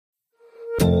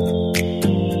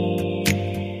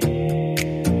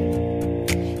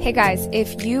Hey guys,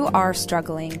 if you are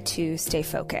struggling to stay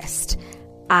focused,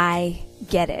 I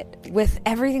get it. With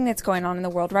everything that's going on in the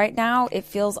world right now, it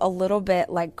feels a little bit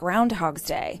like Groundhog's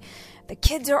Day. The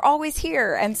kids are always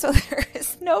here, and so there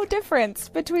is no difference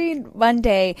between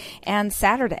Monday and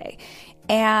Saturday.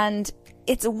 And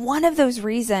it's one of those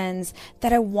reasons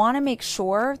that I want to make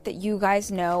sure that you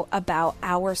guys know about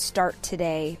our Start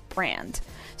Today brand.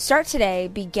 Start Today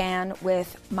began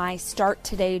with my Start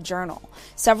Today journal.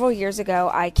 Several years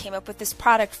ago, I came up with this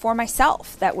product for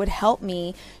myself that would help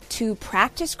me to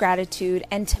practice gratitude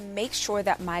and to make sure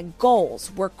that my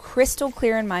goals were crystal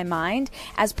clear in my mind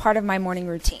as part of my morning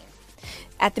routine.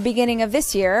 At the beginning of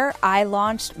this year, I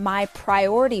launched my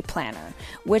Priority Planner,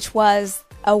 which was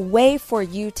a way for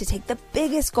you to take the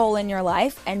biggest goal in your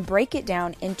life and break it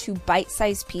down into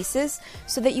bite-sized pieces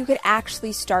so that you could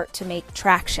actually start to make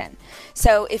traction.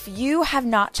 So if you have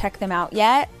not checked them out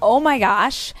yet, oh my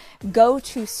gosh, go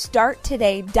to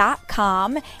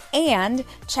starttoday.com and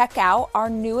check out our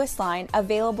newest line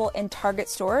available in Target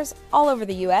stores all over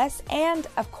the US and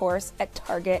of course at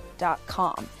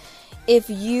target.com. If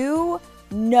you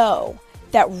know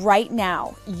that right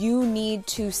now you need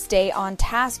to stay on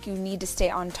task, you need to stay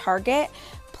on target,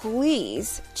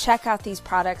 please check out these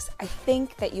products. I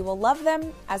think that you will love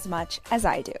them as much as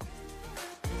I do.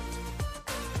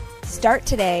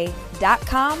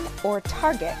 Starttoday.com or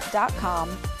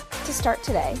target.com to start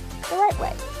today the right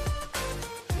way.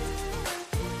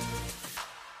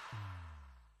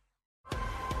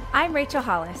 I'm Rachel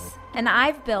Hollis, and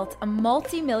I've built a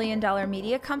multi-million-dollar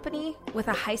media company with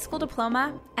a high school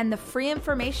diploma and the free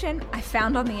information I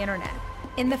found on the internet.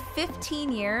 In the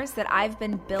 15 years that I've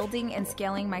been building and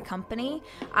scaling my company,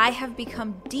 I have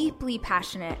become deeply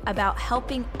passionate about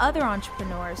helping other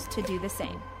entrepreneurs to do the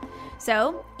same.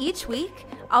 So each week,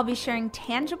 I'll be sharing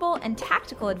tangible and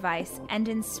tactical advice and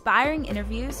inspiring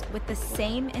interviews with the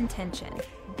same intention.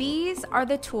 These are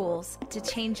the tools to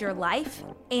change your life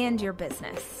and your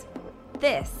business.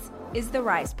 This is the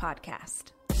Rise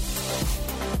Podcast.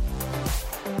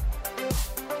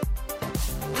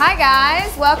 Hi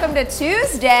guys, welcome to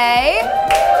Tuesday.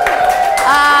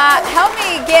 Help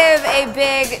me give a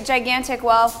big, gigantic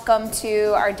welcome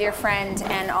to our dear friend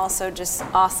and also just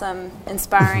awesome,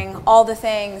 inspiring, all the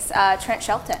things, Trent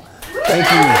Shelton. Thank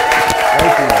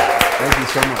you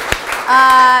so much.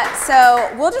 So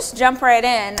we'll just jump right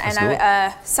in, and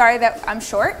I'm sorry that I'm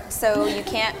short, so you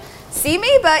can't see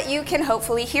me, but you can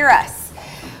hopefully hear us.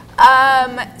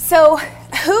 So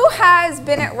who has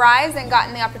been at Rise and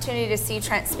gotten the opportunity to see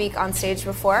Trent speak on stage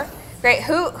before? Great.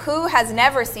 Who has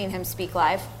never seen him speak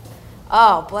live?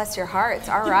 Oh, bless your hearts.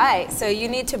 All right. So you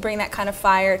need to bring that kind of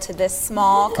fire to this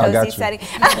small, cozy setting.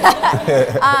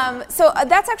 So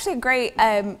that's actually great.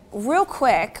 Real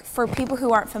quick, for people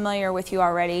who aren't familiar with you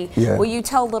already, will you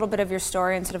tell a little bit of your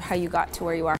story and sort of how you got to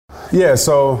where you are? Yeah,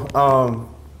 so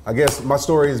I guess my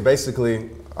story is basically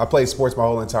I played sports my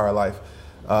whole entire life.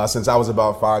 Since I was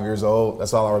about 5 years old,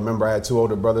 that's all I remember. I had two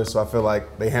older brothers, so I feel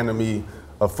like they handed me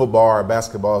a football or a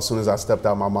basketball as soon as I stepped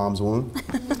out my mom's womb.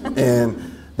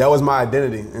 And that was my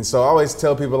identity. And so I always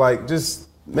tell people, like, just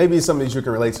maybe it's something that you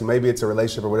can relate to. Maybe it's a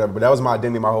relationship or whatever, but that was my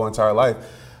identity my whole entire life.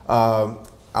 I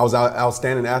was an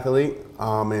outstanding athlete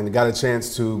and got a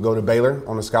chance to go to Baylor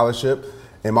on a scholarship.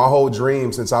 And my whole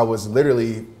dream since I was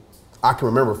literally, I can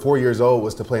remember 4 years old,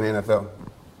 was to play in the NFL.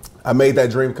 I made that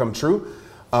dream come true.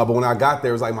 But when I got there,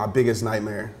 it was like my biggest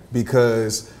nightmare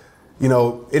because, you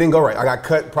know, it didn't go right. I got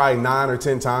cut probably 9 or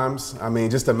 10 times. I mean,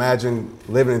 just imagine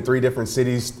living in 3 different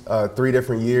cities, 3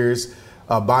 different years,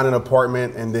 buying an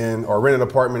apartment or rent an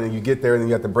apartment, and you get there and then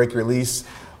you have to break your lease.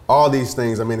 All these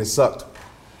things, I mean, it sucked.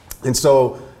 And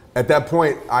so at that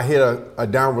point, I hit a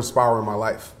downward spiral in my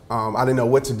life. I didn't know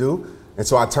what to do. And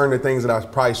so I turned to things that I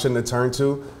probably shouldn't have turned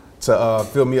to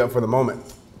fill me up for the moment.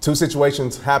 2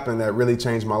 situations happened that really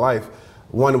changed my life.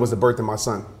 One was the birth of my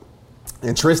son.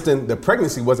 And Tristan, the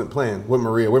pregnancy wasn't planned with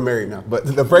Maria. We're married now, but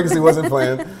the pregnancy wasn't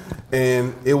planned.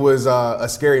 And it was a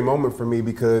scary moment for me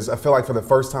because I feel like for the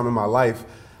first time in my life,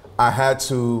 I had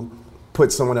to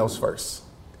put someone else first,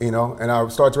 you know? And I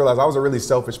started to realize I was a really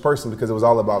selfish person because it was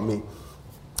all about me.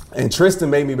 And Tristan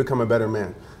made me become a better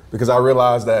man because I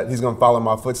realized that he's gonna follow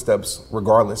my footsteps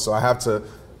regardless. So I have to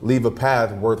leave a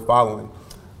path worth following.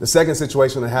 The second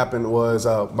situation that happened was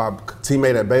my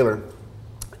teammate at Baylor,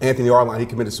 Anthony Arline, he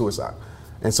committed suicide.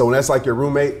 And so when that's like your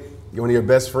roommate, you're one of your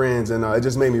best friends, and it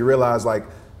just made me realize like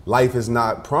life is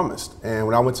not promised. And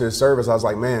when I went to his service, I was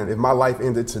like, man, if my life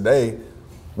ended today,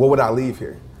 what would I leave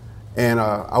here? And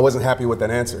I wasn't happy with that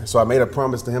answer. So I made a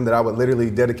promise to him that I would literally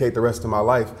dedicate the rest of my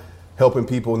life helping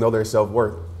people know their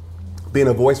self-worth. being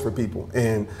a voice for people.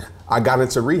 And I got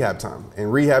into rehab time,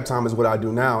 and rehab time is what I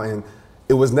do now. And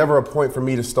it was never a point for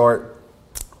me to start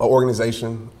an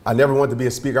organization. I never wanted to be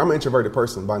a speaker. I'm an introverted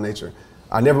person by nature.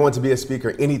 I never wanted to be a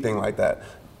speaker, anything like that.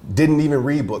 Didn't even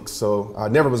read books, so I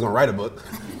never was gonna write a book,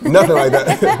 nothing like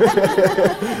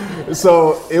that.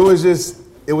 So it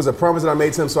was a promise that I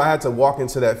made to him, so I had to walk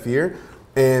into that fear.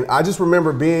 And I just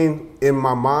remember being in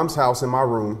my mom's house in my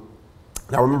room,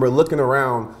 and I remember looking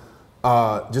around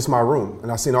just my room,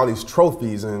 and I seen all these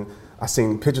trophies, and I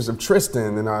seen pictures of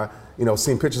Tristan, and I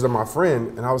seen pictures of my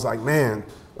friend, and I was like, man,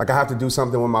 like I have to do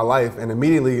something with my life. And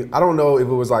immediately, I don't know if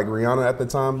it was like Rihanna at the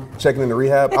time, checking into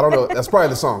rehab. I don't know, that's probably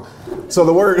the song. So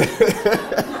the word,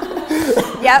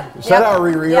 shout out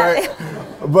Riri, right?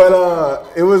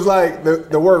 But it was like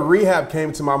the word rehab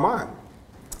came to my mind.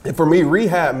 And for me,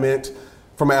 rehab meant,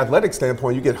 from an athletic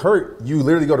standpoint, you get hurt, you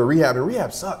literally go to rehab, and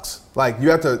rehab sucks. Like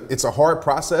you have to, it's a hard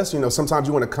process. Sometimes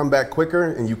you want to come back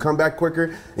quicker, and you come back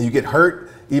quicker, and you get hurt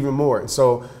even more. And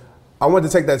so I wanted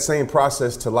to take that same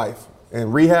process to life.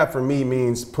 And rehab for me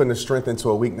means putting a strength into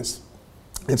a weakness.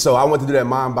 And so I wanted to do that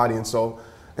mind, body, and soul.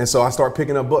 And so I started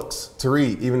picking up books to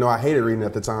read, even though I hated reading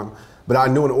at the time. But I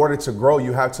knew in order to grow,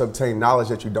 you have to obtain knowledge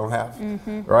that you don't have,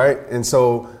 right? And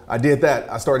so I did that.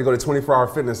 I started to go to 24-hour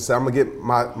fitness and said, I'm gonna get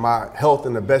my health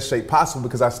in the best shape possible,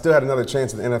 because I still had another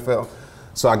chance in the NFL.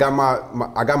 So I got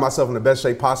myself in the best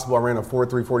shape possible. I ran a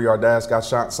 4.3 40-yard dash, got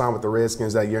signed with the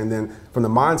Redskins that year. And then from the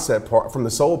mindset part, from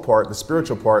the soul part, the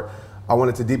spiritual part, I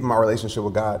wanted to deepen my relationship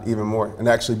with God even more and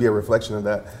actually be a reflection of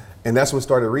that. And that's what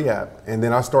started rehab. And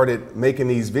then I started making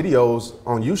these videos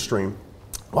on Ustream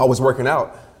while I was working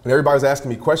out. And everybody was asking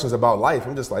me questions about life.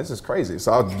 I'm just like, this is crazy.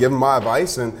 So I'll give them my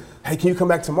advice and, hey, can you come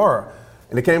back tomorrow?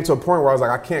 And it came to a point where I was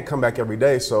like, I can't come back every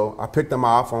day. So I picked up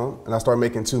my iPhone and I started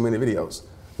making 2-minute videos.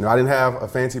 I didn't have a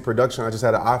fancy production. I just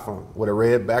had an iPhone with a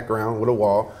red background with a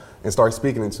wall and started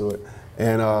speaking into it.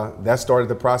 And that started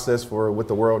the process for what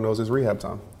the world knows as rehab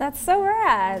time. That's so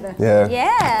rad. Yeah.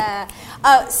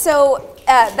 Yeah. So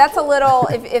that's a little,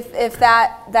 if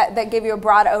that gave you a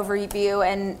broad overview,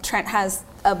 and Trent has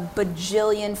a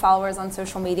bajillion followers on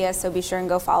social media, so be sure and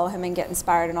go follow him and get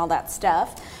inspired and all that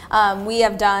stuff. We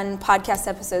have done podcast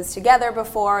episodes together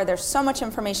before. There's so much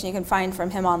information you can find from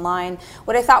him online.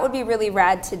 What I thought would be really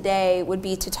rad today would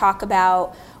be to talk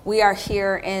about, we are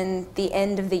here in the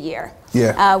end of the year.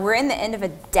 Yeah. We're in the end of a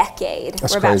decade.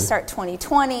 That's we're about crazy. to start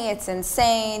 2020. It's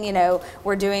insane.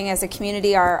 We're doing as a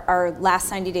community our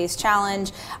last 90 days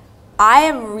challenge. I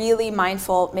am really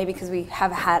mindful, maybe because we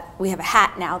have a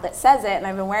hat now that says it, and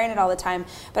I've been wearing it all the time,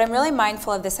 but I'm really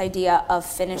mindful of this idea of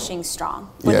finishing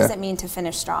strong. What does it mean to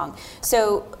finish strong?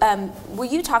 So will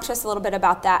you talk to us a little bit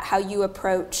about that, how you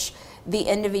approach the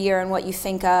end of a year and what you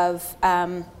think of,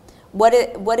 what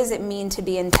does it mean to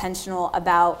be intentional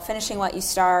about finishing what you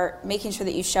start, making sure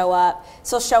that you show up,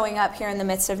 still showing up here in the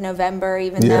midst of November,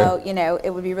 even though, it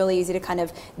would be really easy to kind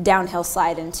of downhill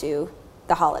slide into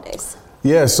the holidays?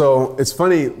 Yeah, so it's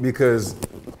funny because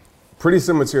pretty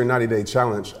similar to your 90-day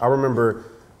challenge. I remember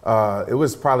it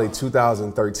was probably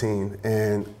 2013,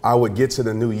 and I would get to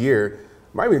the new year,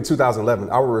 maybe in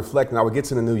 2011, I would reflect and I would get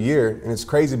to the new year, and it's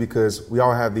crazy because we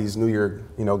all have these new year,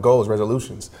 goals,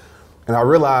 resolutions. And I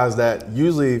realized that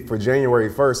usually for January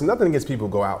 1st, and nothing against people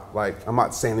who go out, like I'm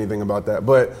not saying anything about that,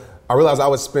 but I realized I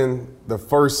would spend the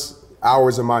first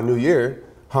hours of my new year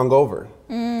hungover.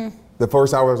 The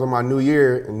first hours of my new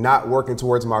year and not working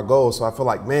towards my goals. So I feel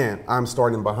like, man, I'm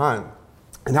starting behind.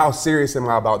 And how serious am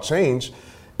I about change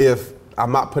if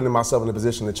I'm not putting myself in a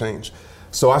position to change?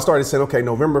 So I started saying, okay,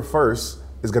 November 1st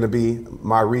is gonna be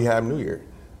my rehab new year.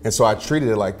 And so I treated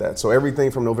it like that. So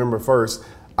everything from November 1st,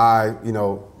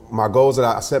 my goals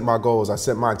I set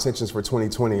my intentions for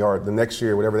 2020 or the next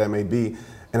year, whatever that may be.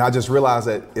 And I just realized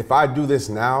that if I do this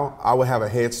now, I would have a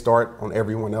head start on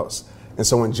everyone else. And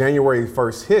so when January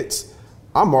 1st hits,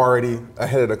 I'm already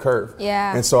ahead of the curve.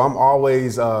 Yeah. And so I'm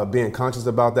always being conscious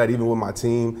about that, even with my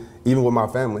team, even with my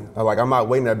family. I'm not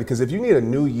waiting that, because if you need a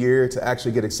new year to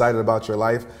actually get excited about your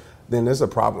life, then there's a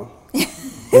problem.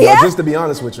 Just to be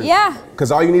honest with you. Yeah. Because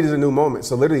all you need is a new moment.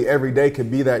 So literally every day could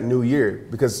be that new year.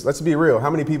 Because let's be real, how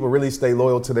many people really stay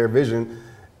loyal to their vision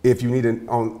if you need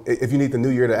the new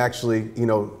year to actually,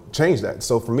 change that?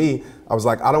 So for me, I was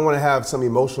like, I don't want to have some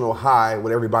emotional high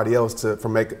with everybody else to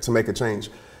make a change.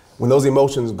 When those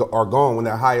emotions are gone, when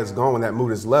that high is gone, when that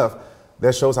mood is left,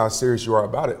 that shows how serious you are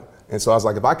about it. And so I was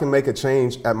like, if I can make a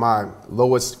change at my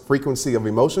lowest frequency of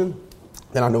emotion,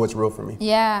 then I know it's real for me.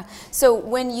 Yeah. So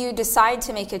when you decide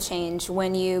to make a change,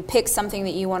 when you pick something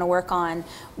that you want to work on,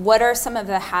 what are some of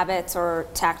the habits or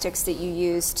tactics that you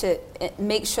use to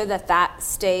make sure that that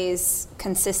stays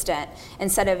consistent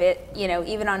instead of it,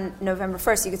 even on November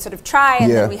 1st, you could sort of try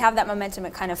and then we have that momentum,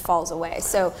 it kind of falls away.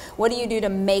 So what do you do to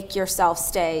make yourself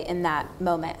stay in that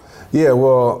moment? Yeah,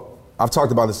 well, I've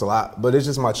talked about this a lot, but it's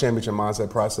just my championship mindset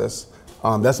process.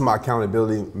 That's my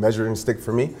accountability measuring stick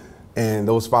for me. And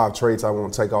those 5 traits, I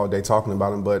won't take all day talking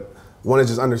about them, but one is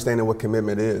just understanding what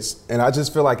commitment is. And I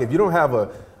just feel like if you don't have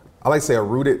a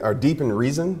rooted or deepened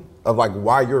reason of like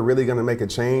why you're really gonna make a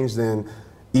change, then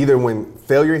either when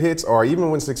failure hits or even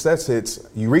when success hits,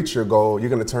 you reach your goal, you're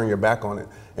gonna turn your back on it.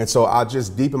 And so I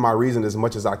just deepen my reason as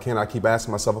much as I can. I keep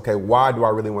asking myself, okay, why do I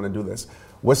really wanna do this?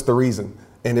 What's the reason?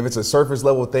 And if it's a surface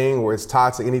level thing where it's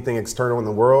tied to anything external in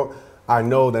the world, I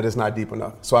know that it's not deep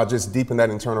enough. So I just deepen that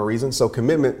internal reason. So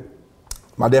commitment,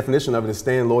 my definition of it is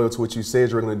staying loyal to what you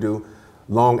said you're going to do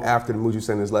long after the mood you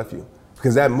sent has left you,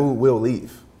 because that mood will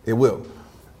leave. It will.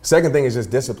 Second thing is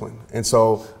just discipline. And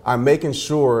so I'm making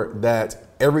sure that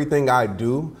everything I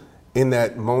do in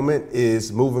that moment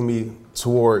is moving me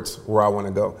towards where I want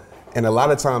to go. And a lot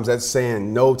of times that's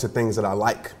saying no to things that I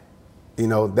like.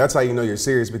 That's how you know you're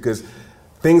serious, because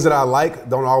things that I like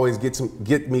don't always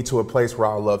get me to a place where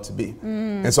I love to be.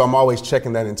 And so I'm always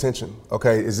checking that intention.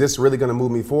 Okay, is this really going to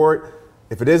move me forward?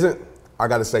 If it isn't, I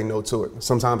got to say no to it.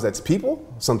 Sometimes that's people,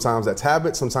 sometimes that's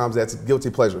habits, sometimes that's guilty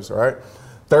pleasures, all right?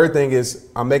 Third thing is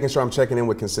I'm making sure I'm checking in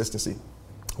with consistency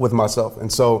with myself.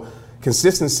 And so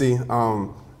consistency, this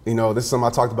is something I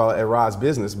talked about at Rod's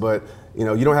business, but you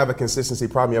don't have a consistency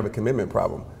problem, you have a commitment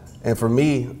problem. And for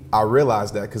me, I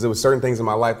realized that because there were certain things in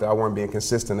my life that I weren't being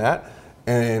consistent at.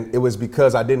 And it was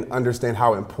because I didn't understand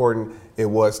how important it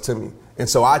was to me. And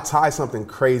so I tie something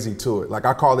crazy to it. Like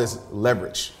I call this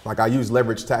leverage. Like I use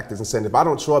leverage tactics and saying, if I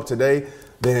don't show up today,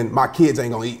 then my kids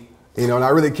ain't gonna eat. And I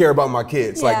really care about my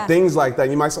kids. Like things like that.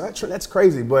 You might say, that's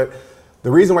crazy. But the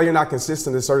reason why you're not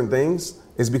consistent in certain things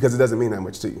is because it doesn't mean that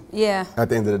much to you. Yeah. At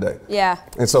the end of the day. Yeah.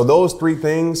 And so those 3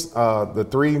 things,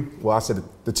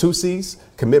 the 2 C's,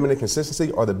 commitment and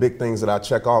consistency, are the big things that I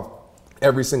check off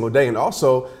every single day. And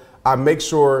also, I make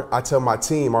sure I tell my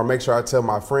team, or make sure I tell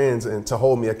my friends and to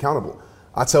hold me accountable.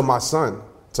 I tell my son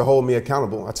to hold me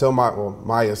accountable. I tell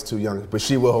Maya's too young, but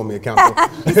she will hold me accountable.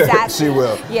 She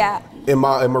will. Yeah. And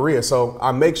Maria. So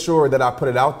I make sure that I put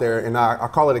it out there, and I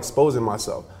call it exposing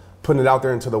myself, putting it out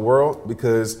there into the world,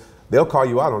 because they'll call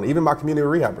you out on it. Even my community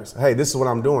rehabbers. Hey, this is what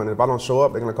I'm doing. And if I don't show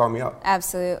up, they're going to call me out.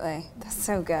 Absolutely. That's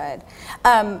so good.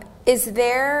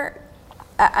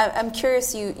 I'm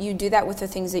curious, you do that with the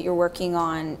things that you're working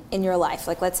on in your life.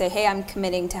 Like, let's say, hey, I'm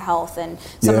committing to health, and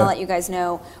so I'm going to let you guys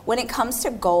know. When it comes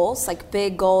to goals, like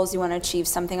big goals, you want to achieve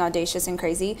something audacious and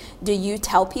crazy, do you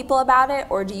tell people about it,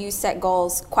 or do you set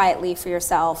goals quietly for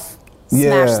yourself,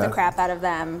 smash the crap out of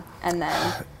them, and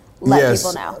then let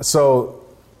people know? So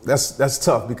that's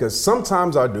tough, because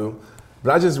sometimes I do,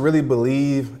 but I just really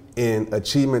believe in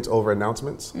achievements over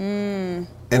announcements.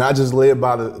 And I just live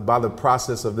by the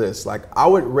process of this. Like, I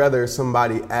would rather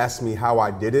somebody ask me how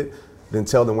I did it than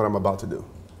tell them what I'm about to do.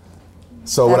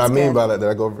 So that's what I mean by that, did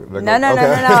I go over? No,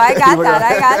 I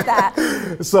got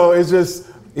that. So it's just,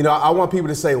 I want people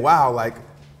to say, wow, like,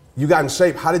 you got in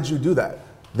shape, how did you do that?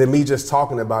 Than me just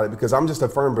talking about it, because I'm just a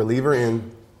firm believer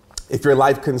in, if your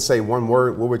life couldn't say one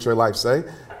word, what would your life say?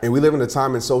 And we live in a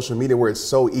time in social media where it's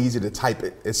so easy to type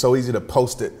it. It's so easy to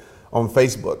post it on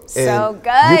Facebook. So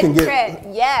good,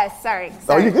 Trent. Yes, sorry.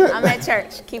 Oh, you're good. I'm at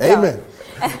church. Keep Amen.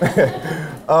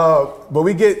 Going. But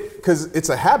we get, because it's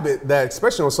a habit that,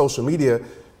 especially on social media,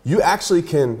 you actually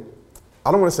can,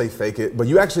 I don't want to say fake it, but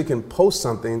you actually can post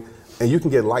something and you can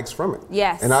get likes from it.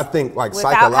 Yes. And I think, like,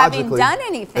 without psychologically, having done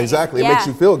anything. Exactly. It makes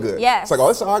you feel good. Yes. It's like, oh,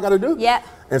 that's all I got to do. Yeah.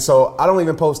 And so I don't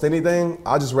even post anything.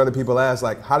 I just rather people ask,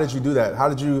 like, how did you do that? How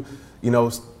did you,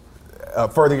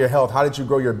 further your health? How did you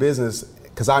grow your business?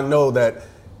 Because I know that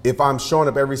if I'm showing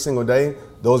up every single day,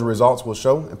 those results will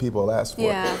show and people will ask for it.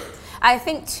 Yeah. I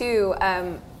think, too,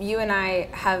 you and I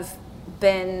have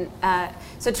been,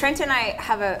 so Trent and I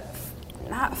have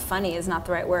not funny is not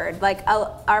the right word, like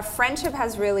our friendship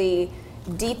has really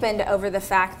deepened over the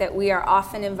fact that we are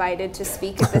often invited to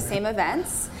speak at the same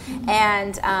events,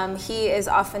 and he is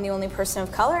often the only person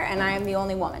of color and I am the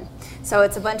only woman. So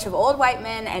it's a bunch of old white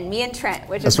men and me and Trent,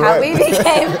 which is how we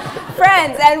became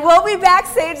friends. And we'll be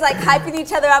backstage like hyping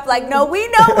each other up like, no, we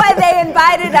know why they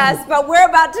invited us, but we're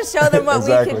about to show them what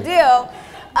we can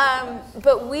do.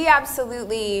 But we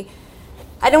absolutely,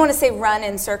 I don't want to say run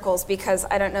in circles, because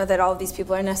I don't know that all of these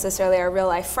people are necessarily our real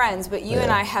life friends, but you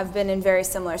and I have been in very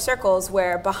similar circles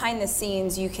where behind the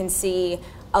scenes you can see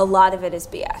a lot of it is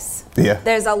BS. Yeah.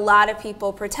 There's a lot of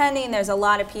people pretending. There's a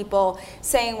lot of people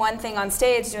saying one thing on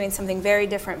stage, doing something very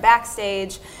different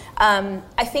backstage.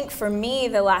 I think for me,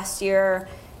 the last year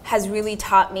has really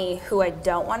taught me who I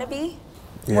don't want to be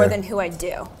more than who I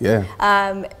do. Yeah.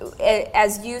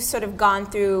 As you've sort of gone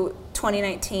through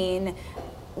 2019,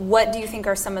 what do you think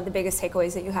are some of the biggest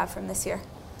takeaways that you have from this year?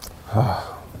 I'm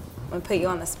going to put you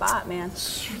on the spot, man.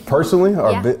 Personally?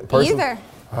 Or personally? Either.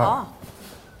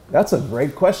 That's a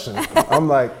great question. I'm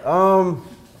like, I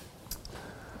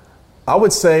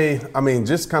would say, I mean,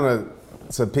 just kind of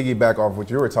to piggyback off what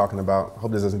you were talking about,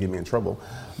 hope this doesn't get me in trouble,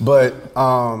 but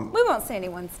we won't say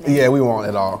anyone's name. Yeah, we won't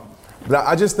at all. But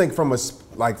I just think from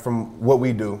what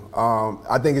we do,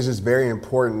 I think it's just very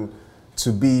important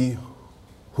to be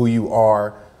who you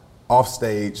are off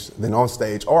stage than on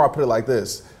stage. Or I'll put it like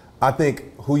this. I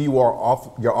think who you are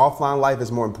your offline life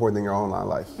is more important than your online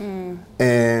life.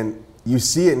 And you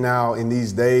see it now in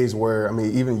these days where, I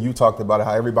mean, even you talked about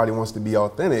how everybody wants to be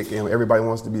authentic and everybody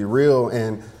wants to be real,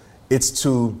 and it's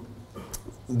to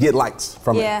get likes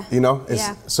from it, you know?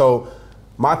 So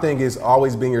my thing is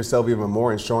always being yourself even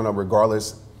more and showing up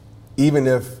regardless, even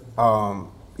if,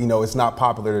 you know, it's not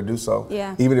popular to do so,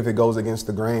 even if it goes against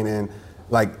the grain. And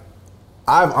like,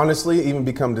 I've honestly even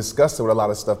become disgusted with a lot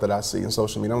of stuff that I see in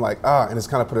social media. I'm like, and it's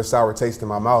kind of put a sour taste in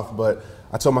my mouth, but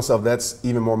I told myself that's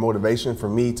even more motivation for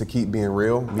me to keep being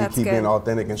real, being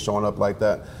authentic and showing up like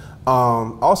that.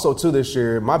 Also too, this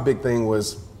year, my big thing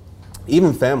was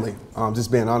even family,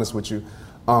 just being honest with you,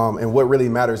 and what really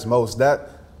matters most.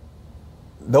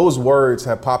 Those words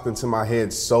have popped into my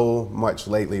head so much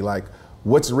lately, like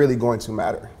what's really going to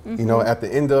matter? You know, at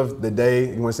the end of the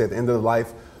day, you want to say at the end of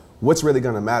life, what's really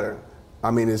going to matter? I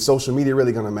mean, is social media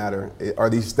really going to matter? Are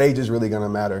these stages really going to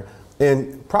matter?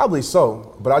 And probably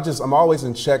so, but I'm always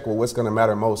in check with what's going to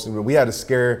matter most. And we had a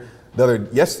scare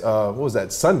what was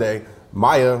that, Sunday,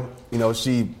 Maya, you know,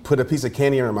 she put a piece of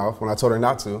candy in her mouth when I told her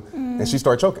not to, and she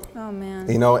started choking. Oh, man.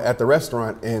 You know, at the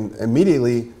restaurant, and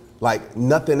immediately, like,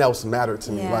 nothing else mattered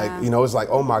to me. Like, you know, it's like,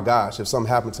 oh my gosh, if something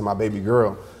happened to my baby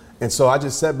girl. And so I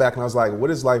just sat back and I was like,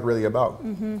 what is life really about?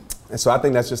 And so I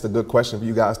think that's just a good question for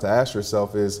you guys to ask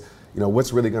yourself is, you know,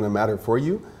 what's really going to matter for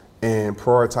you? And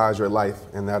prioritize your life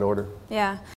in that order.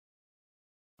 Yeah.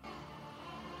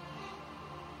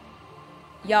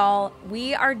 Y'all,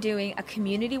 we are doing a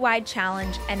community-wide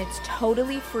challenge and it's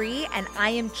totally free, and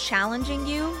I am challenging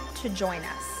you to join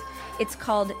us. It's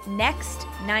called Next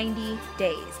 90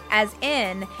 Days, as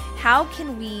in how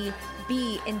can we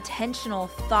be intentional,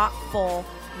 thoughtful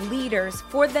leaders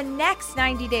for the next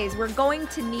 90 days. We're going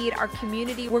to need our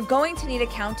community. We're going to need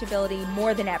accountability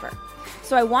more than ever.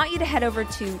 So I want you to head over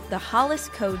to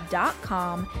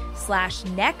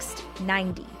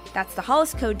theholliscode.com/next90. That's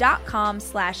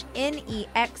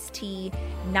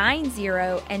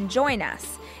theholliscode.com/NEXT90 and join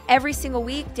us. Every single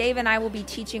week, Dave and I will be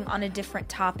teaching on a different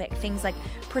topic, things like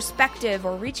perspective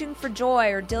or reaching for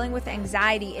joy or dealing with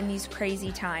anxiety in these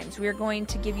crazy times. We are going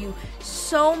to give you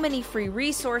so many free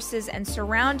resources and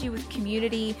surround you with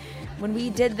community. When we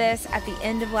did this at the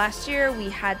end of last year, we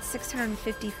had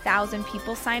 650,000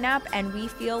 people sign up, and we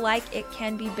feel like it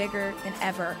can be bigger than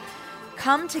ever.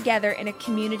 Come together in a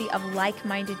community of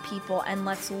like-minded people and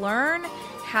let's learn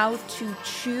how to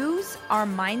choose our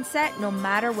mindset no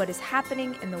matter what is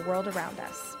happening in the world around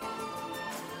us.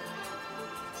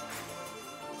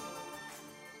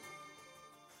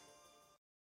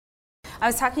 I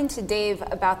was talking to Dave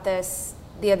about this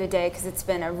the other day because it's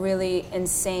been a really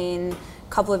insane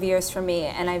couple of years for me,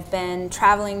 and I've been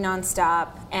traveling nonstop,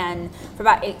 and for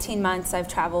about 18 months I've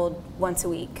traveled once a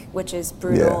week, which is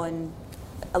brutal and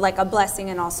like a blessing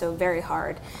and also very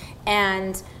hard.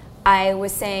 And I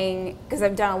was saying, because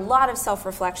I've done a lot of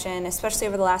self-reflection, especially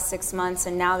over the last 6 months,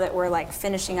 and now that we're like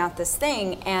finishing out this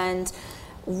thing, and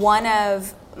one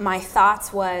of my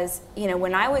thoughts was, you know,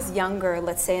 when I was younger,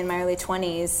 let's say in my early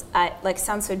 20s, like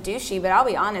sounds so douchey, but I'll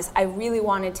be honest, I really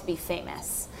wanted to be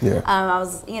famous. I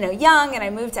was, you know, young, and I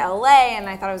moved to LA, and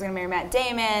I thought I was going to marry Matt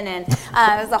Damon, and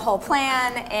it was the whole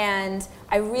plan, and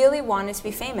I really wanted to be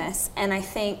famous. And I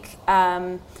think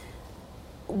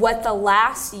what the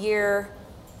last year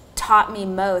taught me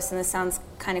most, and this sounds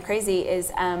kind of crazy,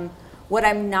 is what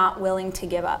I'm not willing to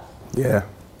give up.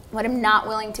 What I'm not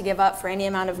willing to give up for any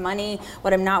amount of money,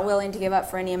 what I'm not willing to give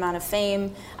up for any amount of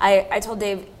fame. I told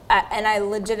Dave, and I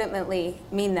legitimately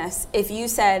mean this, if you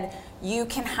said you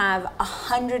can have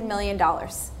 $100 million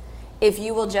if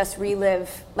you will just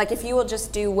relive, like if you will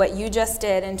just do what you just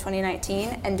did in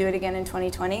 2019 and do it again in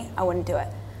 2020, I wouldn't do it.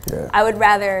 I would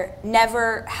rather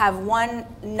never have one,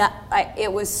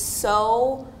 it was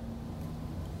so,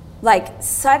 like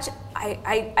such,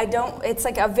 I don't, it's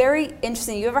like a very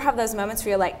interesting, you ever have those moments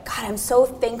where you're like, God, I'm so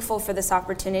thankful for this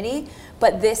opportunity,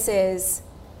 but this is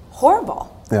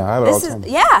horrible. Yeah, I have it all the time.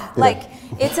 Yeah, like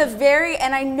it's a very,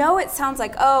 and I know it sounds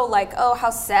like, oh, how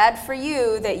sad for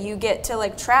you that you get to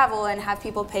like travel and have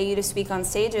people pay you to speak on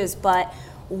stages, but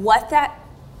what that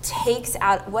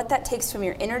takes from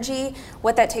your energy,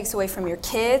 what that takes away from your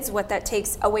kids, what that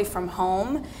takes away from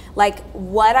home. Like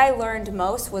what I learned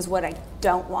most was what I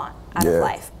don't want out of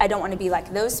life. I don't want to be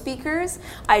like those speakers.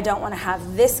 I don't want to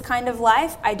have this kind of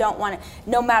life. I don't want to,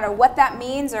 no matter what that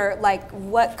means or like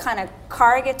what kind of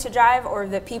car I get to drive or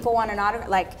that people want an autograph,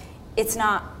 like it's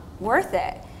not worth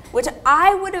it. Which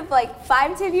I would have like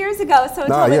 5-10 years ago,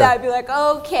 someone told me that, I'd be like,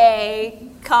 okay,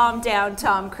 calm down,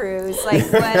 Tom Cruise, like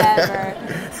whatever.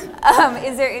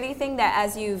 Is there anything that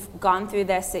as you've gone through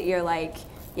this that you're like,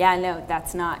 yeah, no,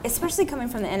 that's not, especially coming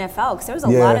from the NFL, because there was a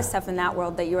lot of stuff in that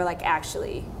world that you were like,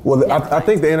 actually. Well, I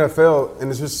think the NFL, and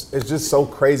it's just so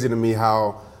crazy to me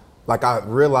how, like I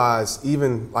realized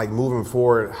even like moving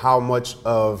forward, how much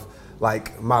of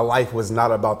like my life was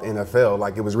not about the NFL.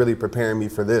 Like it was really preparing me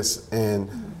for this. And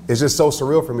it's just so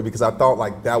surreal for me because I thought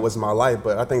like that was my life,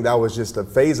 but I think that was just a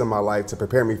phase of my life to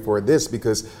prepare me for this,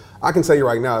 because I can tell you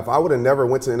right now, if I would have never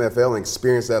went to the NFL and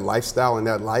experienced that lifestyle and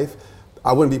that life,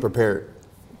 I wouldn't be prepared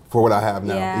for what I have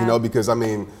now, you know, because I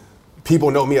mean, people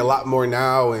know me a lot more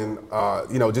now and,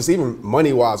 you know, just even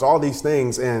money wise, all these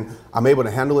things, and I'm able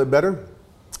to handle it better.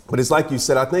 But it's like you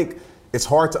said, I think it's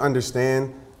hard to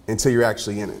understand until you're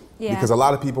actually in it. Because a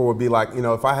lot of people would be like, you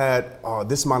know, if I had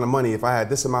this amount of money, if I had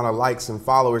this amount of likes and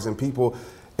followers and people,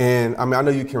 and I mean, I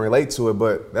know you can relate to it,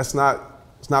 but it's not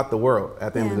the world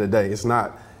at the end of the day. It's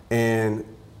not. And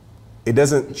it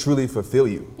doesn't truly fulfill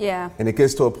you. And it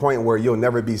gets to a point where you'll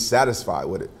never be satisfied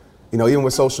with it. You know, even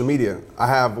with social media, I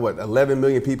have 11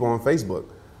 million people on Facebook.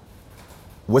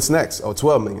 What's next?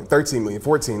 12 million, 13 million,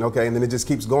 14, okay, and then it just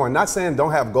keeps going. Not saying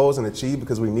don't have goals and achieve,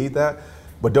 because we need that,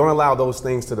 but don't allow those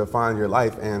things to define your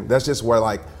life. And that's just where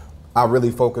like I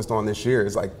really focused on this year.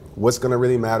 Is like what's gonna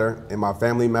really matter, and my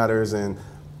family matters. And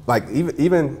like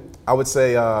even I would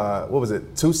say,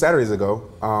 2 Saturdays ago,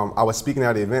 I was speaking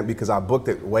at the event because I booked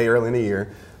it way early in the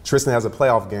year. Tristan has a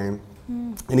playoff game,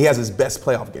 and he has his best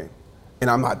playoff game, and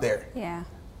I'm not there.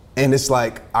 And it's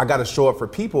like, I got to show up for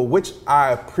people, which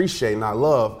I appreciate and I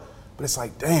love, but it's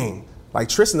like, dang, like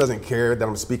Tristan doesn't care that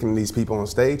I'm speaking to these people on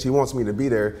stage. He wants me to be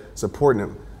there supporting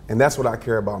him. And that's what I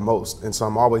care about most. And so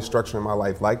I'm always structuring my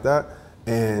life like that.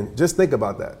 And just think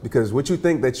about that, because what you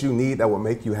think that you need that will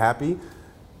make you happy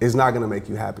is not going to make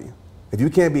you happy. If you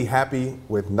can't be happy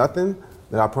with nothing,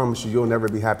 then I promise you'll never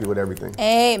be happy with everything.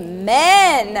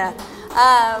 Amen.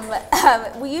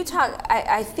 Will you talk,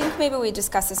 I think maybe we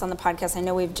discussed this on the podcast. I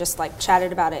know we've just like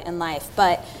chatted about it in life,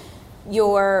 but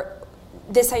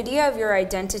this idea of your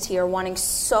identity or wanting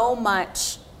so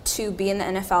much to be in the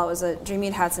NFL, it was a dream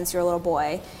you'd had since you were a little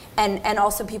boy. And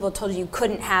also people told you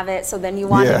couldn't have it, so then you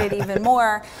wanted it even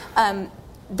more.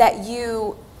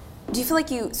 Do you feel like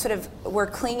you sort of were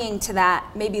clinging to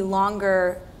that maybe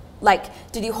longer?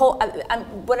 Like, did you hold,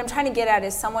 what I'm trying to get at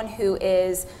is someone who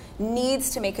needs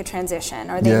to make a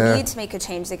transition, or they need to make a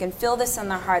change. They can feel this in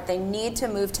their heart. They need to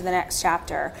move to the next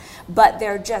chapter, but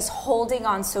they're just holding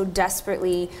on so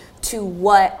desperately to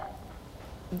what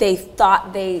they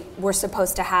thought they were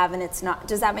supposed to have, and it's not.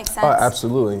 Does that make sense?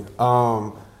 Absolutely.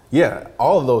 Yeah,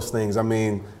 all of those things. I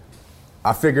mean,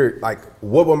 I figured, like,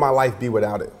 what would my life be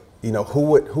without it? You know, who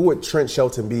would Trent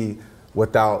Shelton be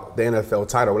without the NFL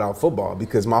title, without football?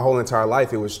 Because my whole entire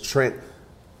life, it was Trent,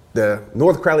 the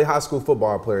North Crowley High School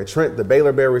football player, Trent, the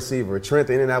Baylor Bear receiver, Trent,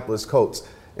 the Indianapolis Colts.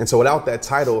 And so without that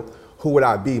title, who would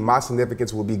I be? My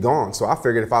significance would be gone. So I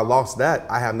figured if I lost that,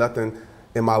 I have nothing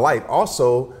in my life.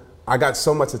 Also, I got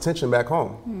so much attention back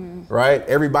home, right?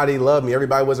 Everybody loved me.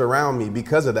 Everybody was around me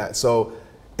because of that. So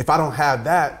if I don't have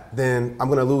that, then I'm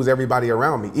going to lose everybody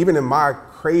around me. Even in my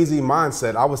crazy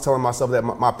mindset, I was telling myself that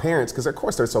my parents, because of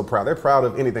course they're so proud. They're proud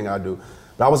of anything I do.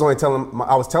 But I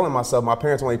was telling myself my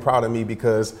parents are only proud of me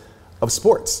because of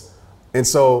sports. And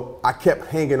so I kept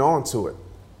hanging on to it.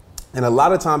 And a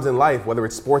lot of times in life, whether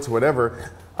it's sports or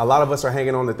whatever, a lot of us are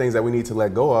hanging on to things that we need to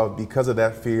let go of because of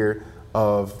that fear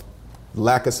of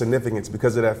lack of significance,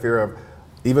 because of that fear of,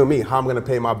 even me, how I'm going to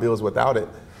pay my bills without it.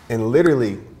 And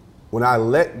literally, when I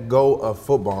let go of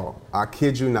football, I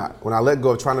kid you not, when I let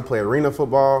go of trying to play arena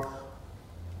football,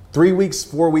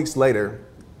 4 weeks later,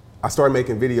 I started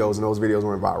making videos, and those videos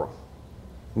went viral.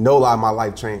 No lie, my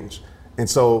life changed. And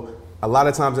so a lot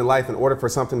of times in life, in order for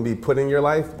something to be put in your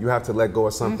life, you have to let go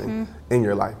of something in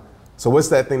your life. So what's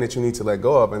that thing that you need to let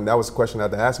go of? And that was a question I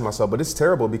had to ask myself. But it's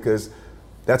terrible because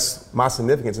That's my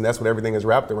significance, and that's what everything is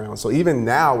wrapped around. So even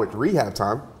now with rehab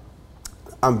time,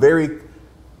 I'm very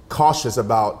cautious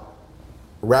about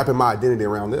wrapping my identity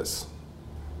around this,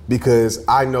 because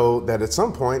I know that at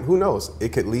some point, who knows, it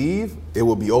could leave, it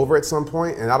will be over at some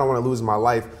point, and I don't want to lose my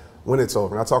life when it's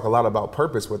over. And I talk a lot about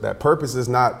purpose with that. Purpose is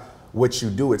not what you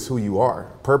do, it's who you are.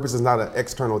 Purpose is not an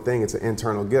external thing, it's an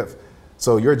internal gift.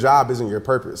 So your job isn't your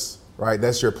purpose, right?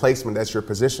 That's your placement, that's your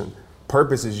position.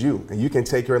 Purpose is you, and you can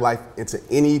take your life into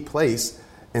any place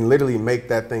and literally make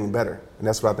that thing better. And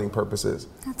that's what I think purpose is.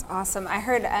 That's awesome. I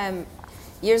heard,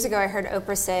 years ago, I heard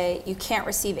Oprah say, you can't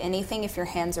receive anything if your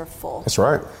hands are full. That's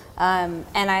right. And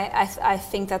I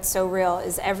think that's so real,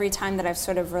 is every time that I've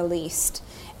sort of released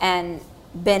and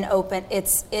been open,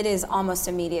 it is almost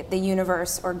immediate. The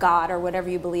universe or God or whatever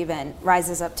you believe in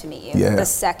rises up to meet you the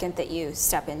second that you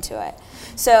step into it.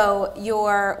 So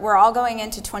we're all going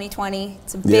into 2020.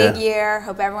 It's a big year.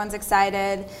 Hope everyone's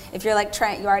excited. If you're like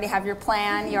Trent, you already have your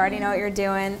plan. You already know what you're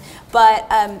doing. But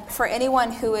for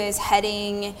anyone who is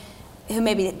who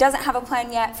maybe doesn't have a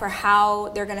plan yet for how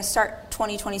they're going to start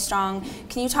 2020 strong,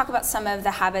 can you talk about some of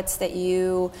the habits that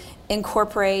you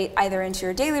incorporate either into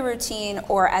your daily routine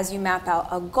or as you map out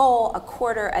a goal, a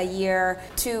quarter, a year,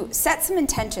 to set some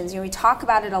intentions? You know, we talk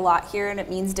about it a lot here and it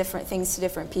means different things to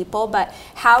different people, but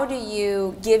how do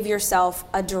you give yourself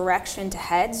a direction to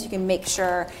head so you can make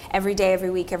sure every day,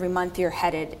 every week, every month you're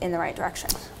headed in the right direction?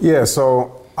 Yeah,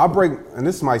 so I'll break, and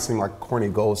this might seem like corny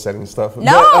goal setting stuff.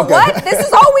 No, but, okay. What? This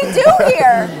is all we do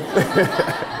here.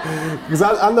 Because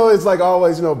I know it's like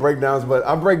always, breakdowns, but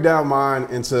I break down mine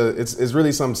into, it's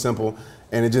really something simple,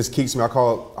 and it just keeps me, I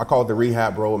call it the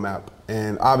rehab roadmap.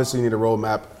 And obviously you need a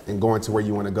roadmap in going to where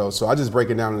you want to go. So I just break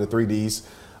it down into 3 Ds.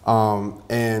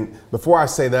 And before I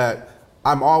say that,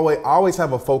 I always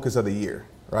have a focus of the year,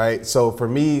 right? So for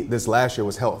me, this last year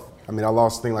was health. I mean, I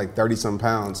lost like 30-some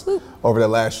pounds over the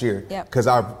last year, because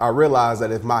I realized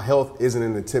that if my health isn't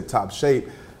in the tip-top shape,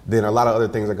 then a lot of other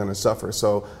things are going to suffer.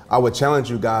 So I would challenge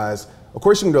you guys. Of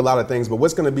course, you can do a lot of things, but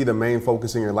what's going to be the main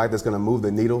focus in your life that's going to move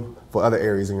the needle for other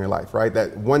areas in your life, right?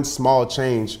 That one small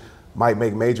change might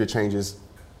make major changes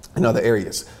in other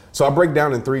areas. So I break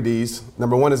down in 3 Ds.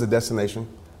 Number 1 is a destination.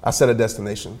 I set a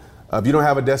destination. If you don't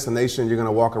have a destination, you're going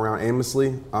to walk around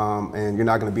aimlessly, and you're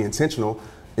not going to be intentional.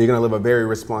 And you're going to live a very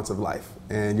responsive life,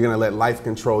 and you're going to let life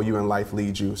control you and life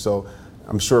lead you. So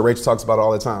I'm sure Rachel talks about it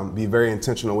all the time. Be very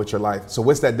intentional with your life. So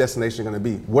what's that destination going to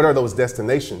be? What are those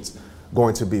destinations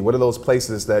going to be? What are those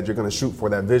places that you're going to shoot for,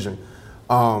 that vision?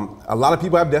 A lot of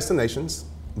people have destinations,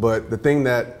 but the thing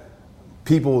that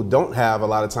people don't have a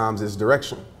lot of times is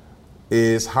direction,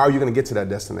 is how are you going to get to that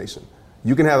destination?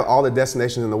 You can have all the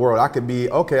destinations in the world. I could be,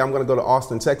 okay, I'm going to go to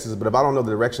Austin, Texas, but if I don't know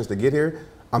the directions to get here,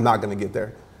 I'm not going to get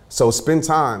there. So spend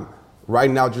time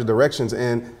writing out your directions.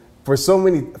 And for so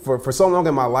long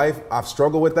in my life, I've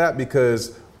struggled with that,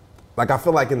 because like I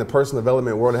feel like in the personal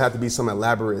development world, it had to be some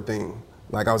elaborate thing.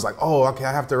 Like I was like, oh, okay,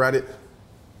 I have to write it.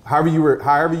 However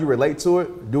you relate to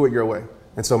it, do it your way.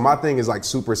 And so my thing is like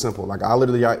super simple. Like I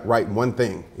literally write one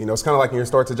thing. It's kind of like in your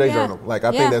Start to J journal. Like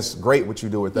I think that's great what you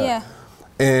do with that. Yeah.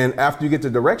 And after you get to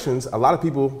directions, a lot of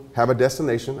people have a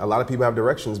destination. A lot of people have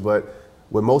directions, but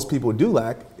what most people do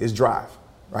lack is drive.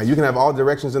 Right, you can have all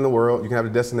directions in the world, you can have a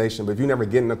destination, but if you never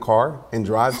get in a car and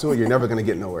drive to it, you're never gonna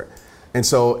get nowhere. And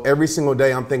so every single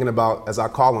day I'm thinking about, as I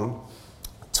call them,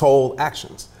 toll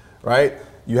actions, right?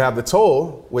 You have the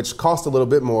toll, which costs a little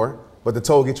bit more, but the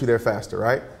toll gets you there faster,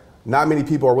 right? Not many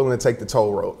people are willing to take the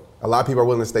toll road. A lot of people are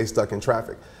willing to stay stuck in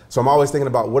traffic. So I'm always thinking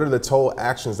about what are the toll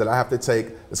actions that I have to take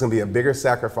that's gonna be a bigger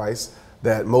sacrifice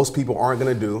that most people aren't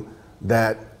gonna do,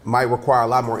 that might require a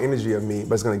lot more energy of me,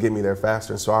 but it's going to get me there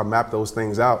faster. So I map those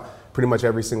things out pretty much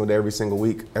every single day, every single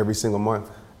week, every single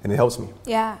month, and it helps me.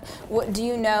 Yeah. Do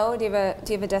you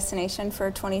have a destination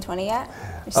for 2020 yet?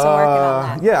 You're still working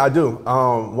on that. Yeah, I do.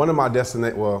 One of my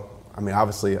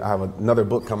obviously I have another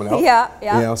book coming out.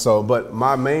 Yeah. But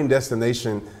my main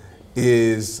destination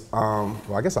is,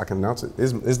 I guess I can announce it,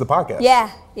 is the podcast. Yeah.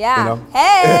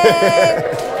 Hey!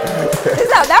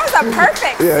 That was a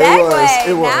perfect segue.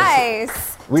 It was. Nice.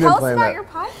 Tell us about your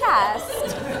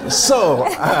podcast. So,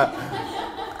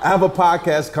 I have a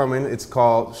podcast coming. It's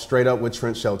called Straight Up with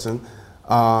Trent Shelton,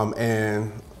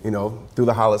 and through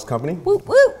the Hollis Company. Whoop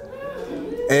whoop.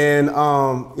 And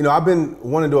I've been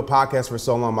wanting to do a podcast for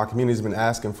so long. My community's been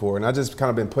asking for it, and I just kind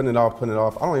of been putting it off.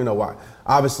 I don't even know why.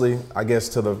 Obviously, I guess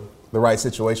till the right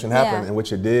situation happened, in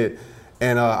which it did.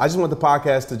 And I just want the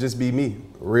podcast to just be me,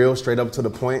 real, straight up to the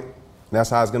point. That's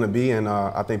how it's going to be, and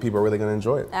I think people are really going to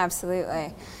enjoy it.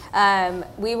 Absolutely.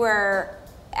 We were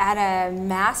at a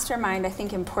mastermind, I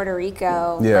think in Puerto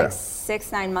Rico, like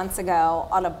 6-9 months ago,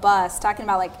 on a bus, talking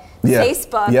about like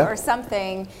Facebook or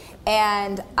something.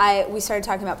 And we started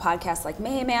talking about podcasts, like,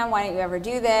 hey man, why don't you ever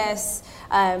do this?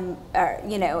 And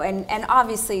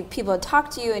obviously people had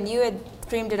talked to you and you had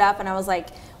dreamed it up, and I was like,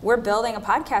 we're building a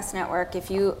podcast network.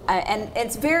 And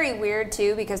it's very weird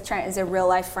too, because Trent is a real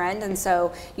life friend, and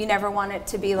so you never want it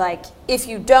to be like, if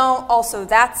you don't, also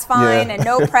that's fine, and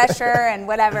no pressure and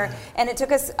whatever. And it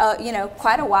took us,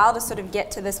 quite a while to sort of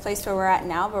get to this place where we're at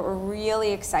now, but we're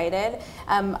really excited.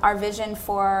 Our vision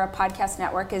for a podcast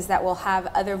network is that we'll have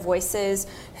other voices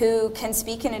who can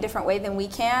speak in a different way than we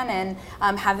can,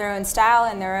 and have their own style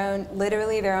and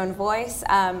literally their own voice.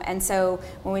 And so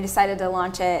when we decided to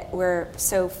launch it, we're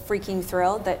so freaking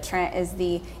thrilled that Trent is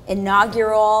the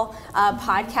inaugural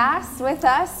podcast with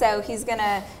us. So he's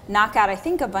gonna knock out, I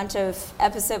think, a bunch of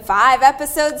 5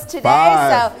 episodes today.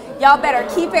 5. So y'all better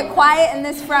keep it quiet in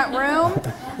this front room.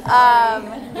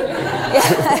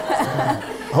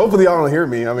 Hopefully y'all don't hear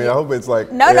me. I mean, I hope it's like...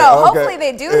 Hopefully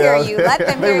they do hear you. Let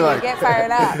them hear you. Get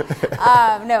fired up.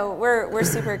 We're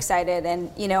super excited.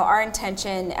 And, our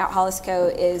intention at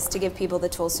HoCo is to give people the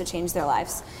tools to change their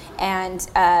lives. And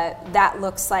that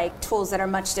looks like tools that are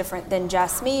much different than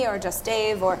just me or just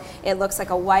Dave, or it looks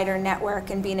like a wider network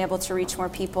and being able to reach more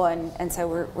people. And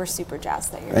so we're super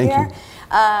jazzed that you're here.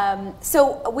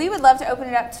 So we would love to open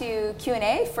it up to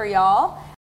Q&A for y'all.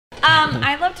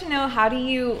 I'd love to know, how do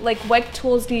you, what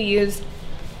tools do you use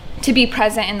to be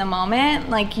present in the moment?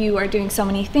 Like, you are doing so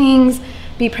many things,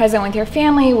 be present with your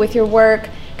family, with your work,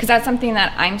 because that's something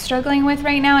that I'm struggling with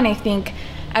right now. And I think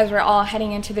as we're all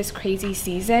heading into this crazy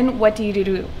season, what do you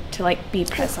do to be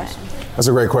present? That's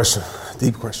a great question.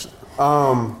 Deep question.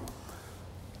 I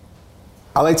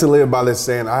like to live by this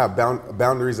saying, I have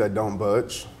boundaries that don't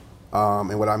budge.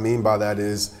 And what I mean by that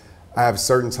is, I have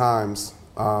certain times,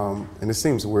 and it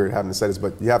seems weird having to say this,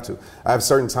 but you have to. I have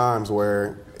certain times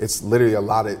where it's literally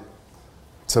allotted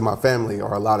to my family,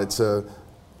 or allotted to,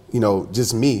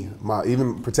 just me,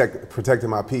 even protecting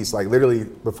my peace. Like, literally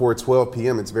before 12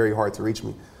 p.m., it's very hard to reach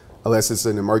me unless it's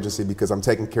an emergency, because I'm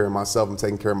taking care of myself, I'm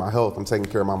taking care of my health, I'm taking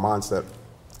care of my mindset.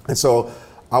 And so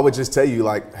I would just tell you,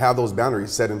 have those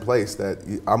boundaries set in place, that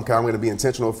I'm going to be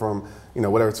intentional from,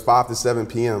 whatever it's 5 to 7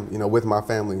 p.m., with my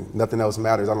family. Nothing else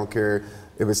matters. I don't care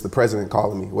if it's the president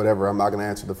calling me, whatever, I'm not going to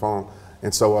answer the phone.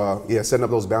 And so, setting up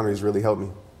those boundaries really helped me.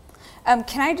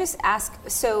 Can I just ask,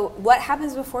 so what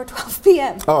happens before 12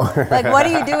 p.m.? Oh. What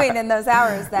are you doing in those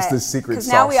hours? It's the secret sauce.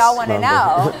 Because now we all want to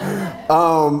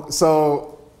know.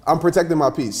 So I'm protecting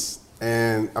my peace.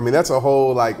 And, that's a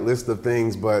whole, list of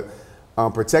things. But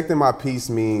protecting my peace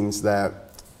means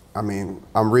that, I'm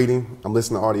reading, I'm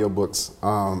listening to audiobooks.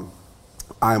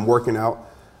 I am working out.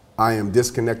 I am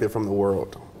disconnected from the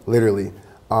world, literally.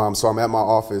 So I'm at my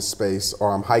office space,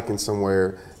 or I'm hiking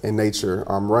somewhere in nature,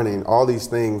 I'm running, all these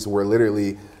things where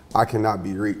literally I cannot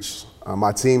be reached.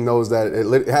 My team knows that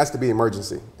it has to be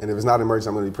emergency. And if it's not emergency,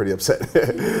 I'm gonna be pretty upset.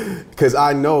 Because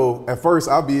I know, at first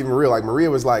I'll be even real, Maria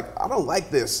was like, I don't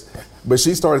like this. But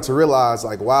she started to realize,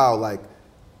 wow,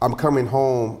 I'm coming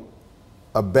home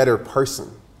a better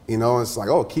person. It's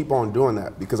keep on doing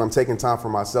that, because I'm taking time for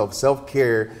myself.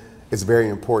 Self-care is very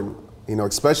important,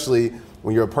 especially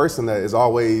when you're a person that is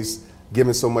always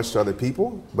giving so much to other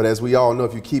people. But as we all know,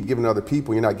 if you keep giving to other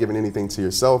people, you're not giving anything to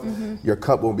yourself. Mm-hmm. Your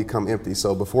cup will become empty.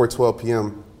 So before 12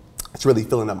 p.m., it's really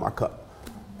filling up my cup.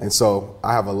 And so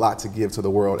I have a lot to give to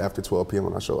the world after 12 p.m.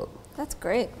 when I show up. That's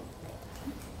great.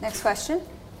 Next question.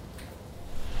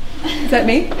 Is that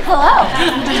me? Hello.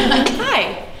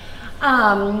 Hi.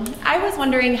 I was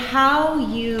wondering how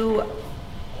you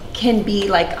can be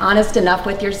honest enough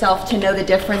with yourself to know the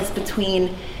difference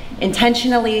between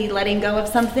intentionally letting go of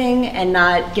something and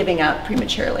not giving up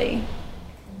prematurely.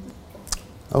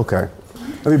 Okay.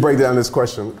 Let me break down this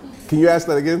question. Can you ask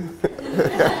that again?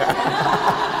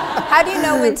 How do you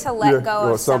know when to let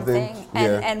go of something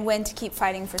and when to keep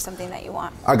fighting for something that you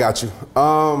want? I got you.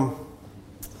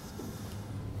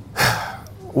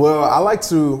 Well, I like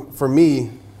to, for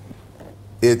me,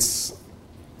 it's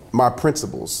my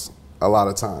principles a lot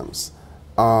of times.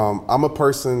 I'm a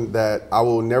person that I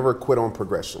will never quit on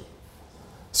progression.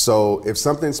 So if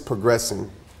something's progressing,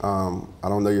 I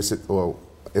don't know if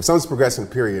something's progressing,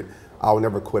 period, I will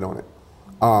never quit on it.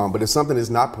 But if something is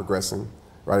not progressing,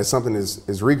 right, if something is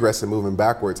regressing, moving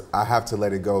backwards, I have to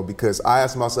let it go, because I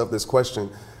ask myself this question,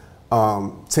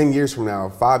 10 years from now,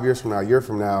 5 years from now, a year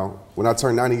from now, when I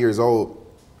turn 90 years old,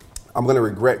 I'm going to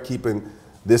regret keeping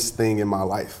this thing in my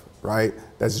life, right,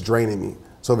 that's draining me.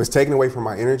 So if it's taken away from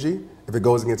my energy, if it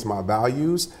goes against my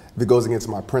values, if it goes against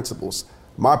my principles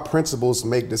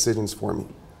make decisions for me.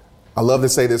 I love to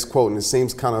say this quote, and it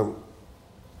seems kind of,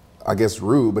 I guess,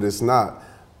 rude, but it's not.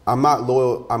 I'm not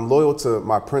loyal. I'm loyal to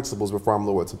my principles before I'm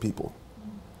loyal to people.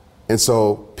 And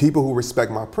so people who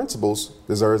respect my principles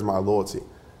deserves my loyalty.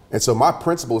 And so my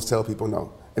principles tell people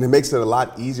no. And it makes it a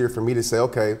lot easier for me to say,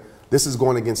 okay, this is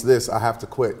going against this, I have to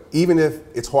quit. Even if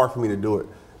it's hard for me to do it.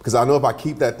 Because I know if I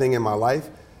keep that thing in my life,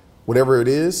 whatever it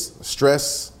is,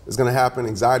 stress is gonna happen,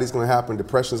 anxiety is gonna happen,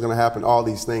 depression is gonna happen, all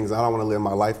these things. I don't wanna live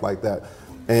my life like that.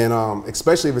 And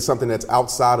especially if it's something that's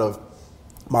outside of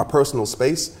my personal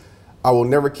space, I will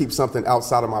never keep something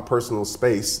outside of my personal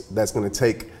space that's gonna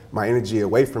take my energy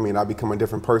away from me, and I become a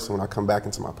different person when I come back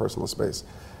into my personal space.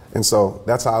 And so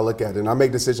that's how I look at it. And I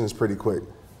make decisions pretty quick,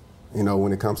 you know,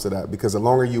 when it comes to that, because the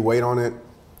longer you wait on it,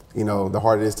 you know, the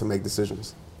harder it is to make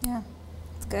decisions. Yeah,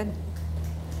 it's good.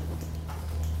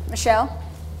 Michelle?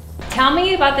 Tell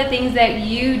me about the things that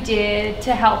you did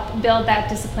to help build that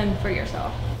discipline for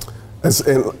yourself.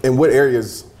 In what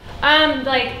areas?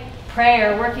 Like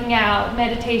prayer, working out,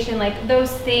 meditation, like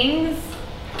those things.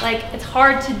 Like it's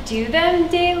hard to do them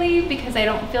daily because I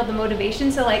don't feel the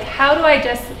motivation. So like, how do I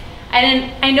just,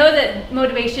 and I know that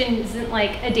motivation isn't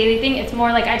like a daily thing. It's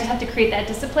more like I just have to create that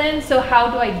discipline. So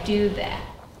how do I do that?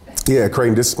 Yeah,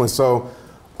 creating discipline. So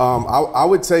I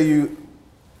would tell you,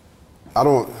 I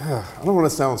don't want to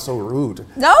sound so rude.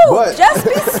 No, but just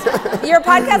be, your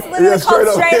podcast literally called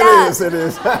Straight Up. It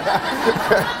is.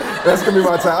 That's going to be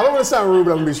my time. I don't want to sound rude,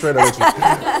 but I'm going to be straight up with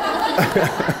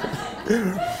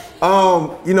you.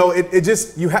 You know, it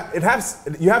just, you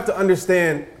have to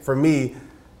understand, for me,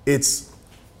 it's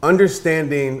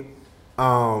understanding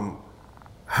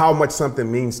how much something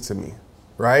means to me,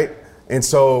 right? And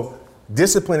so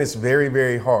discipline is very,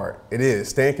 very hard. It is.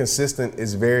 Staying consistent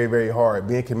is very, very hard.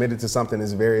 Being committed to something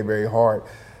is very, very hard.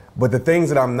 But the things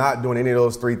that I'm not doing any of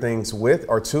those three things with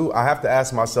or to, I have to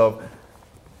ask myself,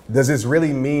 does this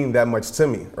really mean that much to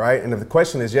me, right? And if the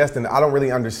question is yes, then I don't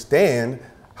really understand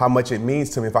how much it means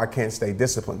to me if I can't stay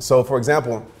disciplined. So for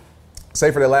example,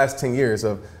 say for the last 10 years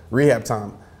of rehab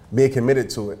time, being committed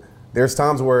to it, there's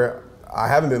times where I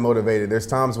haven't been motivated. There's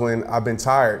times when I've been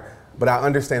tired, but I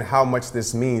understand how much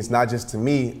this means, not just to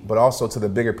me, but also to the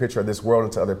bigger picture of this world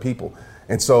and to other people.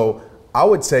 And so I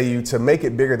would tell you to make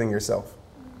it bigger than yourself,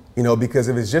 you know, because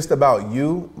if it's just about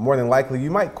you, more than likely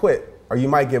you might quit or you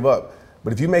might give up.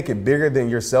 But if you make it bigger than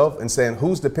yourself and saying,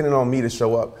 who's dependent on me to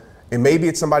show up? And maybe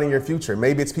it's somebody in your future.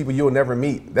 Maybe it's people you'll never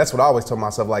meet. That's what I always tell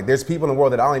myself. Like, there's people in the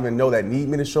world that I don't even know that need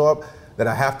me to show up, that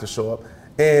I have to show up.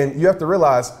 And you have to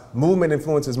realize movement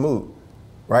influences mood,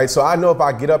 right? So I know if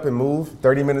I get up and move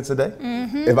 30 minutes a day,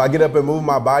 if I get up and move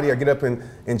my body or get up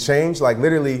and change, like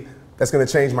literally that's gonna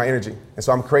change my energy. And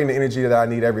so I'm creating the energy that I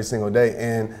need every single day.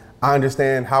 And I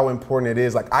understand how important it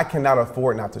is. Like, I cannot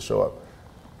afford not to show up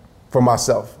for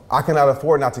myself. I cannot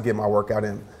afford not to get my workout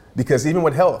in, because even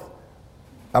with health,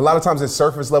 a lot of times it's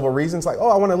surface level reasons, like, oh,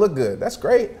 I want to look good. That's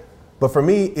great. But for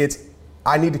me, it's,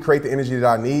 I need to create the energy that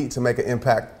I need to make an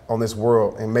impact on this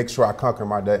world and make sure I conquer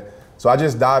my day. So I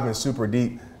just dive in super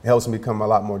deep. It helps me become a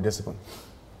lot more disciplined.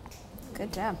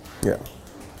 Good job. Yeah.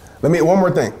 One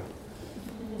more thing.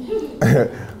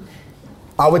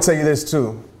 I would tell you this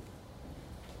too.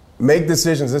 Make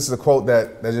decisions. This is a quote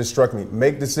that just struck me.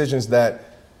 Make decisions that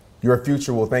your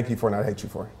future will thank you for, not hate you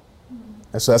for.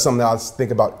 And so that's something that I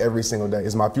think about every single day.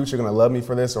 Is my future going to love me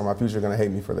for this, or my future going to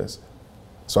hate me for this?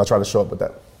 So I try to show up with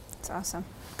that. That's awesome.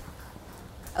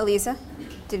 Elisa,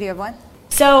 did you have one?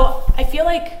 So I feel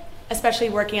like, especially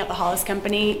working at the Hollis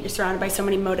Company, you're surrounded by so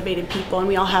many motivated people, and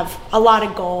we all have a lot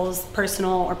of goals,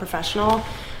 personal or professional.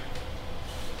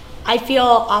 I feel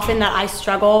often that I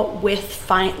struggle with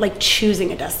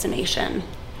choosing a destination.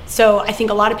 So I think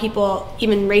a lot of people,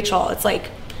 even Rachel, it's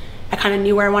like, I kind of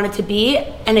knew where I wanted to be,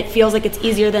 and it feels like it's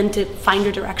easier than to find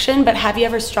your direction. But have you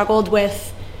ever struggled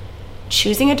with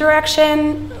choosing a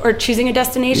direction or choosing a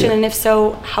destination? Yeah. And if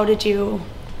so, how did you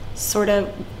sort of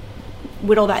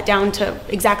whittle that down to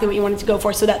exactly what you wanted to go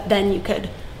for so that then you could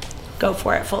go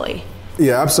for it fully?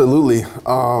 Yeah, absolutely.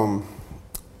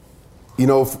 You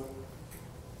know,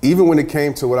 even when it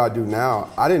came to what I do now,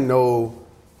 I didn't know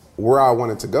where I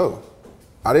wanted to go.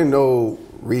 I didn't know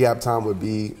rehab time would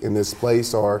be in this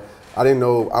place, or I didn't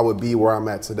know I would be where I'm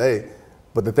at today.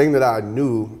 But the thing that I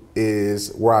knew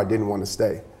is where I didn't want to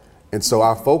stay. And so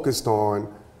I focused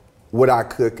on what I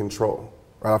could control,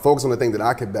 right? I focused on the thing that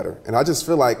I could better. And I just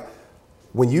feel like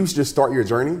when you just start your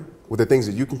journey with the things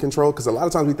that you can control, because a lot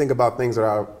of times we think about things that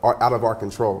are out of our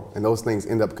control, and those things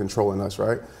end up controlling us,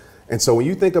 right? And so when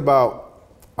you think about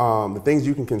the things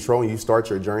you can control and you start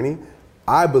your journey,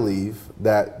 I believe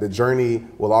that the journey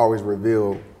will always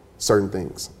reveal certain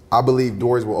things. I believe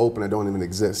doors will open that don't even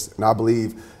exist. And I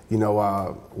believe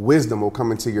wisdom will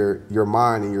come into your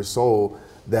mind and your soul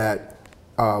that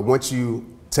once you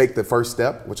take the first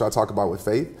step, which I talk about with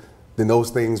faith, then those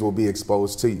things will be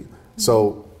exposed to you.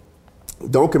 So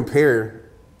don't compare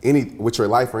with your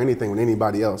life or anything with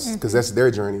anybody else, because that's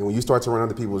their journey. When you start to run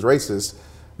other people's races,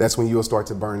 that's when you'll start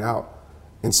to burn out.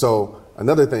 And so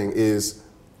another thing is,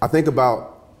 I think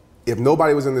about if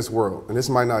nobody was in this world, and this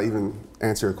might not even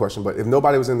answer your question, but if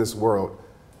nobody was in this world,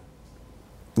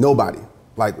 nobody,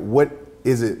 like what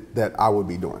is it that I would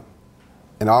be doing?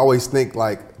 And I always think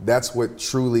like that's what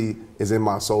truly is in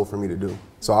my soul for me to do.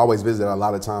 So I always visit a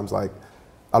lot of times, like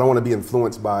I don't want to be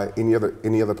influenced by any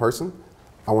other person.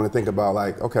 I want to think about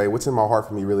like, okay, what's in my heart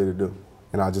for me really to do?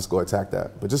 And I just go attack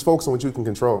that. But just focus on what you can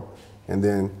control. And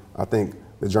then I think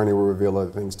the journey will reveal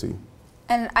other things to you.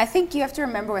 And I think you have to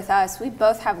remember with us, we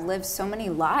both have lived so many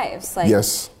lives. Like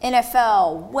yes.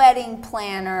 NFL, wedding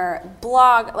planner,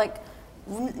 blog, like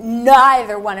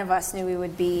neither one of us knew we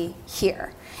would be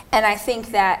here. And I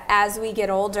think that as we get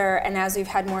older and as we've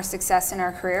had more success in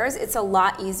our careers, it's a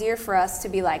lot easier for us to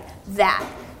be like that,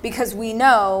 because we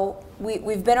know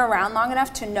we've been around long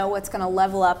enough to know what's going to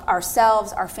level up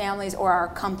ourselves, our families, or our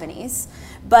companies.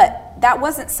 But that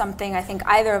wasn't something I think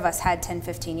either of us had 10,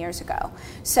 15 years ago.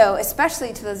 So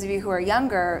especially to those of you who are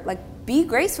younger, like be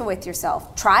graceful with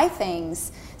yourself. Try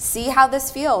things. See how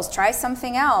this feels. Try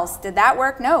something else. Did that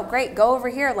work? No, great. Go over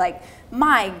here. Like,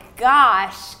 my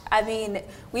gosh. I mean,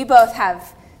 we both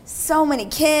have so many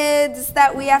kids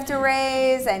that we have to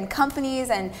raise and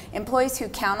companies and employees who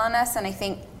count on us. And I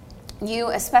think you,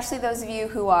 especially those of you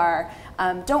who are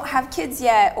don't have kids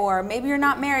yet, or maybe you're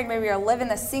not married, maybe you're living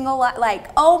the single life, like,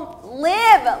 oh,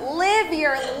 live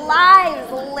your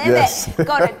lives, live yes. it.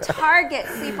 Go to Target,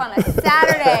 sleep on a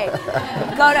Saturday,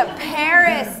 go to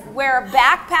Paris, wear a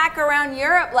backpack around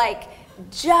Europe, like,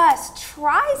 just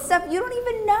try stuff you don't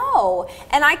even know.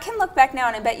 And I can look back now,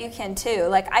 and I bet you can too.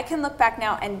 Like, I can look back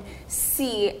now and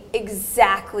see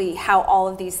exactly how all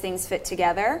of these things fit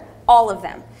together, all of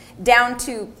them, down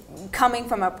to coming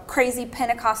from a crazy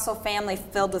Pentecostal family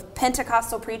filled with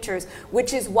Pentecostal preachers,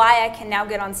 which is why I can now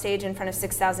get on stage in front of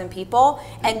 6,000 people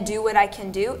and do what I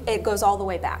can do. It goes all the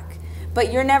way back.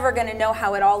 But you're never going to know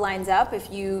how it all lines up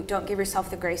if you don't give yourself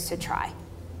the grace to try,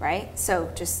 right?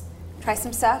 So just try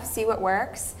some stuff, see what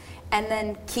works, and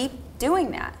then keep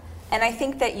doing that. And I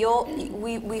think that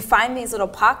we find these little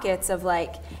pockets of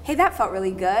like, hey, that felt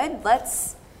really good.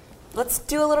 Let's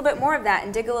do a little bit more of that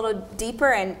and dig a little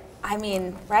deeper. And I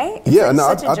mean, right? It's yeah, like no,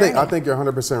 such a journey. I think you're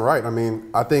 100% right. I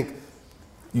mean, I think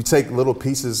you take little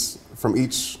pieces from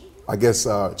each, I guess,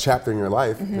 chapter in your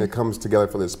life, and it comes together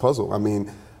for this puzzle. I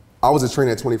mean, I was a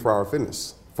trainer at 24 Hour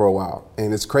Fitness for a while,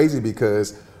 and it's crazy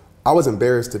because I was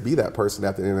embarrassed to be that person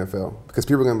after the NFL, because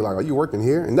people are gonna be like, "Are you working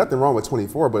here?" And nothing wrong with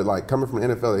 24, but like coming from the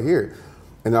NFL to here,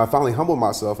 and I finally humbled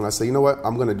myself and I said, "You know what?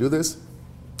 I'm gonna do this."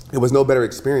 It was no better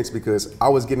experience because I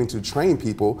was getting to train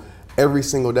people every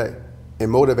single day and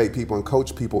motivate people and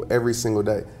coach people every single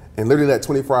day. And literally that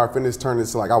 24-hour fitness turned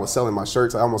into like I was selling my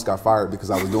shirts. I almost got fired because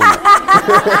I was doing that.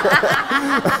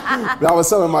 But I was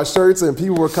selling my shirts and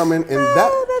people were coming and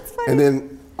that's funny. And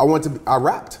then I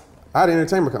rapped. I had an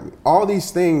entertainment company. All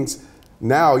these things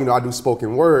now, I do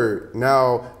spoken word.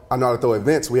 Now I know how to throw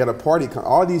events. We had a party.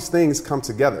 All these things come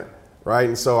together, right?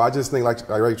 And so I just think like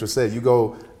Rachel said, you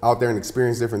go out there and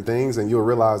experience different things and you'll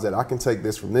realize that I can take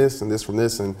this from this and this from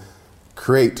this and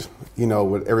create,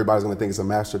 what everybody's going to think is a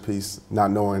masterpiece,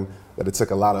 not knowing that it took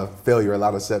a lot of failure, a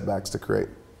lot of setbacks to create.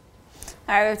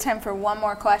 All right, we have time for one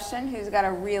more question. Who's got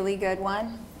a really good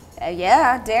one?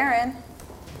 Yeah, Darren.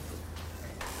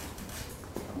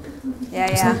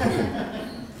 Yeah.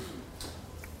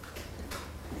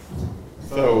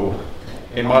 So,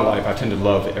 in my life, I tend to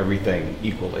love everything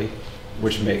equally,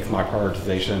 which makes my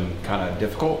prioritization kind of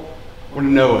difficult. I want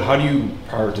to know, how do you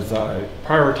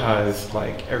prioritize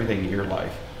like everything in your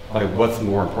life? Like, what's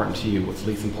more important to you? What's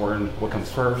least important? What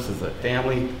comes first? Is it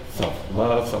family,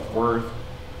 self-love, self-worth?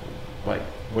 Like,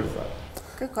 what is that?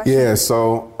 Good question. Yeah,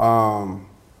 so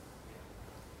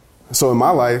in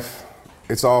my life,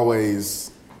 it's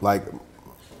always like me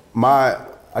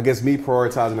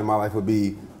prioritizing in my life would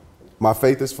be my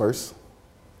faith is first,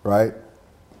 right?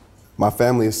 My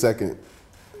family is second,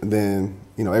 and then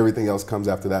everything else comes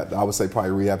after that. I would say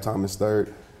probably rehab time is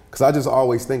third, because I just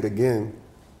always think, again,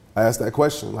 I ask that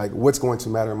question, like, what's going to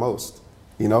matter most,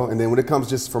 And then when it comes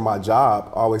just for my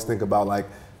job, I always think about, like,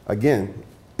 again,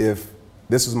 if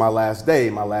this was my last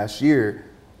day, my last year,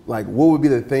 like, what would be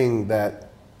the thing that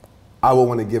I would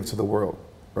want to give to the world,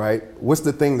 right? What's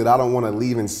the thing that I don't want to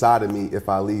leave inside of me if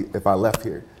I left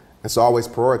here? And so I always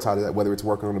prioritize that, whether it's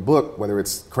working on a book, whether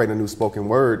it's creating a new spoken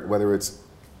word, whether it's,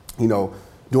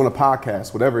 doing a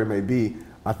podcast, whatever it may be,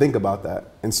 I think about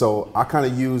that. And so I kind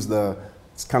of use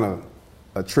it's kind of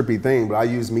a trippy thing, but I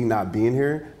use me not being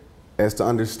here as to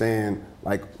understand,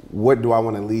 like, what do I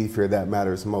want to leave here that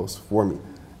matters most for me?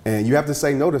 And you have to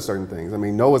say no to certain things. I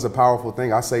mean, no is a powerful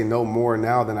thing. I say no more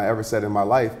now than I ever said in my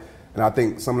life. And I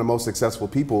think some of the most successful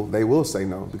people, they will say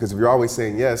no. Because if you're always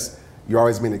saying yes, you're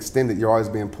always being extended, you're always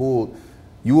being pulled,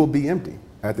 you will be empty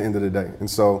at the end of the day. And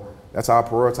so that's how I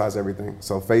prioritize everything.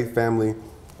 So faith, family,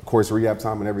 of course, rehab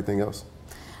time, and everything else.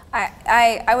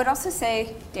 I would also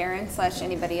say,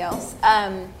 Darren/anybody else,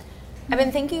 I've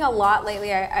been thinking a lot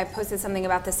lately. I posted something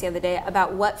about this the other day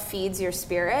about what feeds your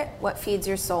spirit, what feeds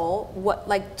your soul.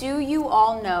 Do you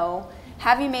all know,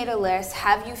 have you made a list?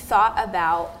 Have you thought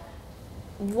about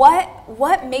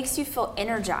what makes you feel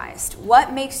energized?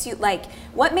 What makes you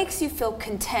feel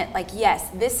content? Like, yes,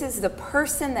 this is the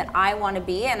person that I want to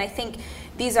be. And I think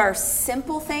these are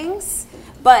simple things,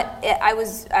 but I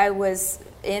was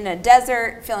in a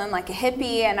desert feeling like a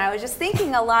hippie, and I was just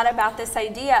thinking a lot about this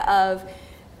idea of,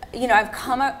 I've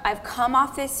come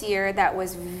off this year that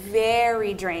was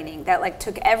very draining, that like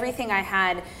took everything I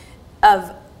had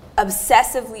of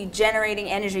obsessively generating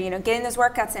energy, getting those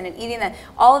workouts in and eating that,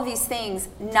 all of these things,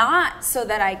 not so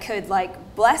that I could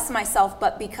like bless myself,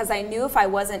 but because I knew if I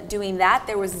wasn't doing that,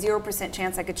 there was 0%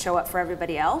 chance I could show up for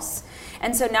everybody else.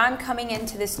 And so now I'm coming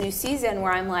into this new season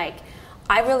where I'm like,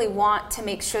 I really want to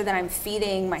make sure that I'm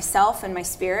feeding myself and my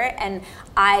spirit. And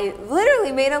I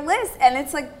literally made a list, and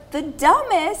it's like the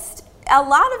dumbest. A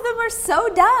lot of them are so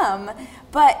dumb,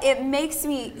 but it makes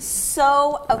me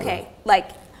so,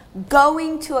 like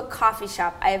going to a coffee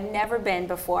shop I have never been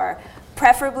before,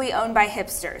 preferably owned by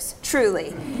hipsters,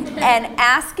 truly, and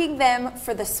asking them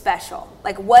for the special.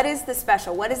 Like, what is the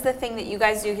special? What is the thing that you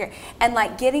guys do here? And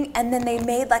like and then they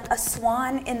made like a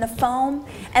swan in the foam,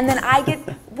 and then I get,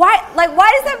 why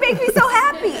does that make me so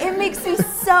happy? It makes me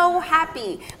so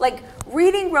happy. Like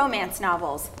reading romance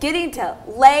novels, getting to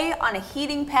lay on a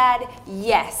heating pad,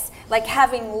 yes. Like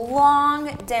having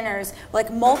long dinners,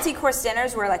 like multi-course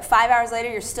dinners where like 5 hours later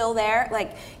you're still there,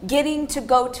 like getting to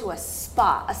go to a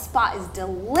spa. A spa is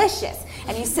delicious.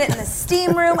 And you sit in the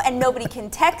steam room and nobody can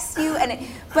text you. I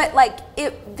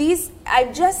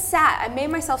made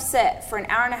myself sit for an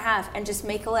hour and a half and just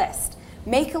make a list.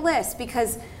 Make a list,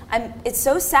 because it's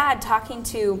so sad talking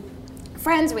to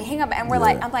friends, we hang up and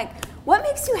I'm like, what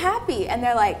makes you happy? And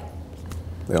they're like,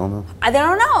 they don't know. They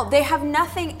don't know. They have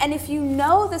nothing. And if you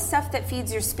know the stuff that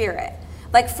feeds your spirit,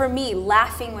 like for me,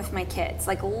 laughing with my kids,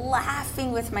 not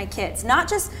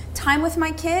just time with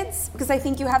my kids, because I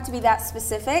think you have to be that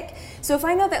specific. So if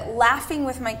I know that laughing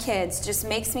with my kids just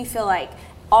makes me feel like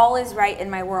all is right in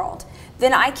my world,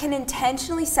 then I can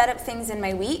intentionally set up things in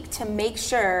my week to make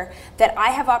sure that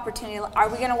I have opportunity. Are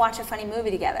we going to watch a funny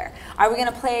movie together? Are we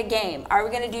going to play a game? Are we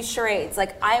going to do charades?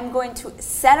 Like, I am going to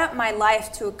set up my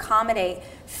life to accommodate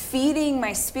feeding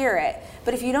my spirit.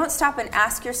 But if you don't stop and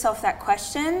ask yourself that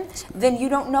question, then you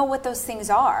don't know what those things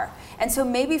are. And so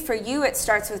maybe for you, it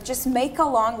starts with just make a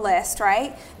long list,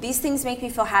 right? These things make me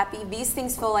feel happy. These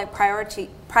things feel like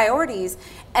priorities.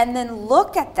 And then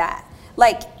look at that.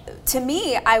 Like, to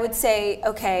me, I would say,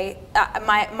 okay,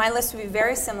 my list would be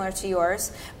very similar to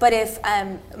yours, but if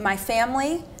my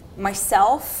family,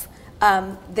 myself,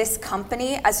 this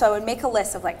company, so I would make a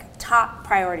list of like top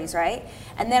priorities, right?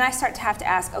 And then I start to have to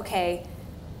ask, okay,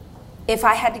 if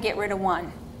I had to get rid of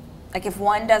one, like if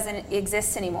one doesn't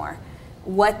exist anymore,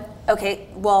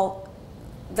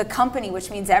 the company,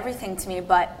 which means everything to me,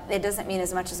 but it doesn't mean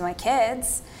as much as my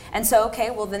kids. And so,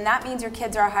 then that means your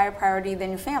kids are a higher priority than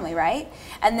your family, right?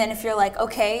 And then if you're like,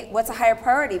 okay, what's a higher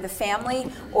priority, the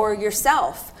family or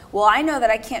yourself? Well, I know that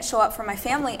I can't show up for my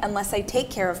family unless I take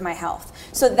care of my health.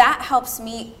 So that helps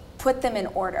me put them in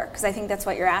order, because I think that's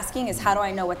what you're asking is, how do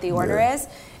I know what the order is?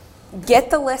 Get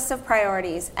the list of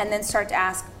priorities and then start to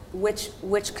ask, which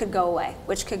could go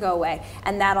away,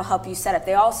 and that'll help you set up.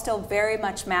 They all still very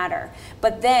much matter,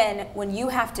 but then when you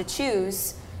have to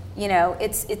choose,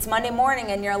 it's Monday morning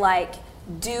and you're like,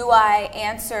 do I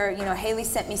answer, Haley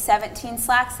sent me 17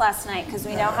 slacks last night, because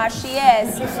we know how she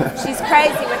is. She's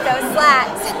crazy with those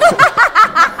slacks.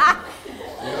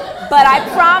 But I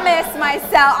promised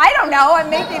myself, I don't know, I'm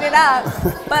making it up,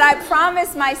 but I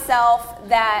promised myself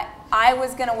that I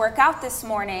was going to work out this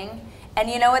morning. And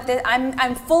you know what?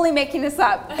 I'm fully making this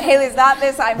up. Haley's not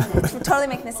this. I'm totally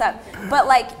making this up. But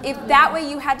like, if that way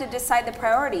you had to decide the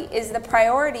priority, is the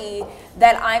priority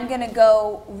that I'm going to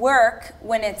go work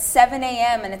when it's 7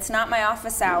 a.m. and it's not my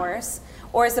office hours?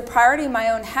 Or is the priority my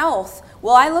own health?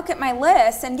 Well, I look at my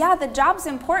list and yeah, the job's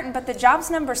important, but the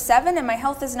job's number 7 and my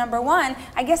health is number 1.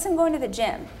 I guess I'm going to the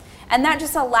gym. And that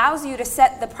just allows you to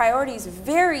set the priorities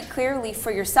very clearly for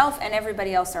yourself and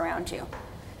everybody else around you.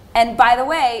 And by the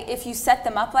way, if you set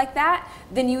them up like that,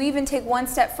 then you even take one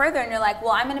step further and you're like,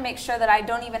 well, I'm going to make sure that I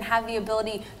don't even have the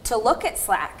ability to look at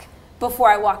Slack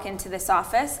before I walk into this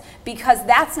office, because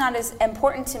that's not as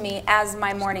important to me as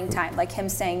my morning time, like him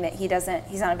saying that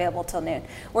he's not available till noon.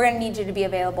 We're going to need you to be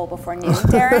available before noon,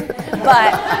 Darren.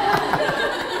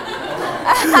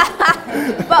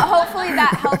 But hopefully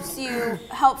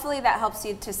that helps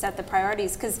you to set the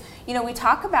priorities, because we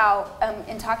talk about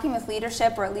in talking with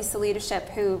leadership, or at least the leadership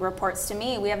who reports to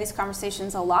me, we have these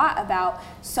conversations a lot about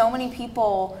so many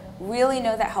people really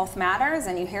know that health matters,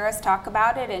 and you hear us talk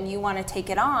about it and you want to take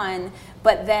it on,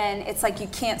 but then it's like you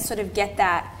can't sort of get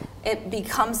that. It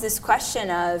becomes this question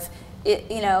of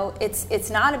it's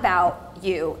not about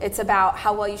you. It's about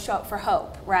how well you show up for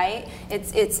hope, right?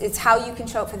 It's how you can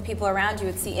show up for the people around you.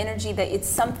 It's the energy that it's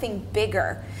something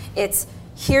bigger. It's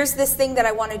here's this thing that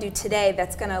I want to do today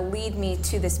that's going to lead me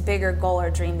to this bigger goal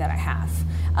or dream that I have.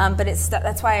 But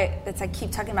that's why I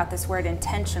keep talking about this word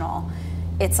intentional.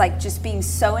 It's like just being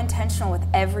so intentional with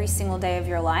every single day of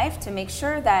your life to make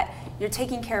sure that you're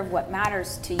taking care of what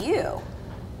matters to you.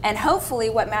 And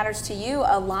hopefully what matters to you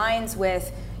aligns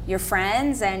with your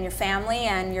friends and your family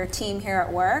and your team here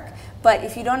at work. But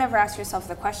if you don't ever ask yourself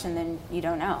the question, then you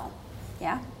don't know.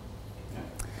 Yeah?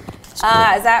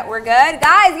 We're good?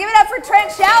 Guys, give it up for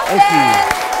Trent Shelton.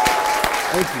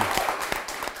 Thank you.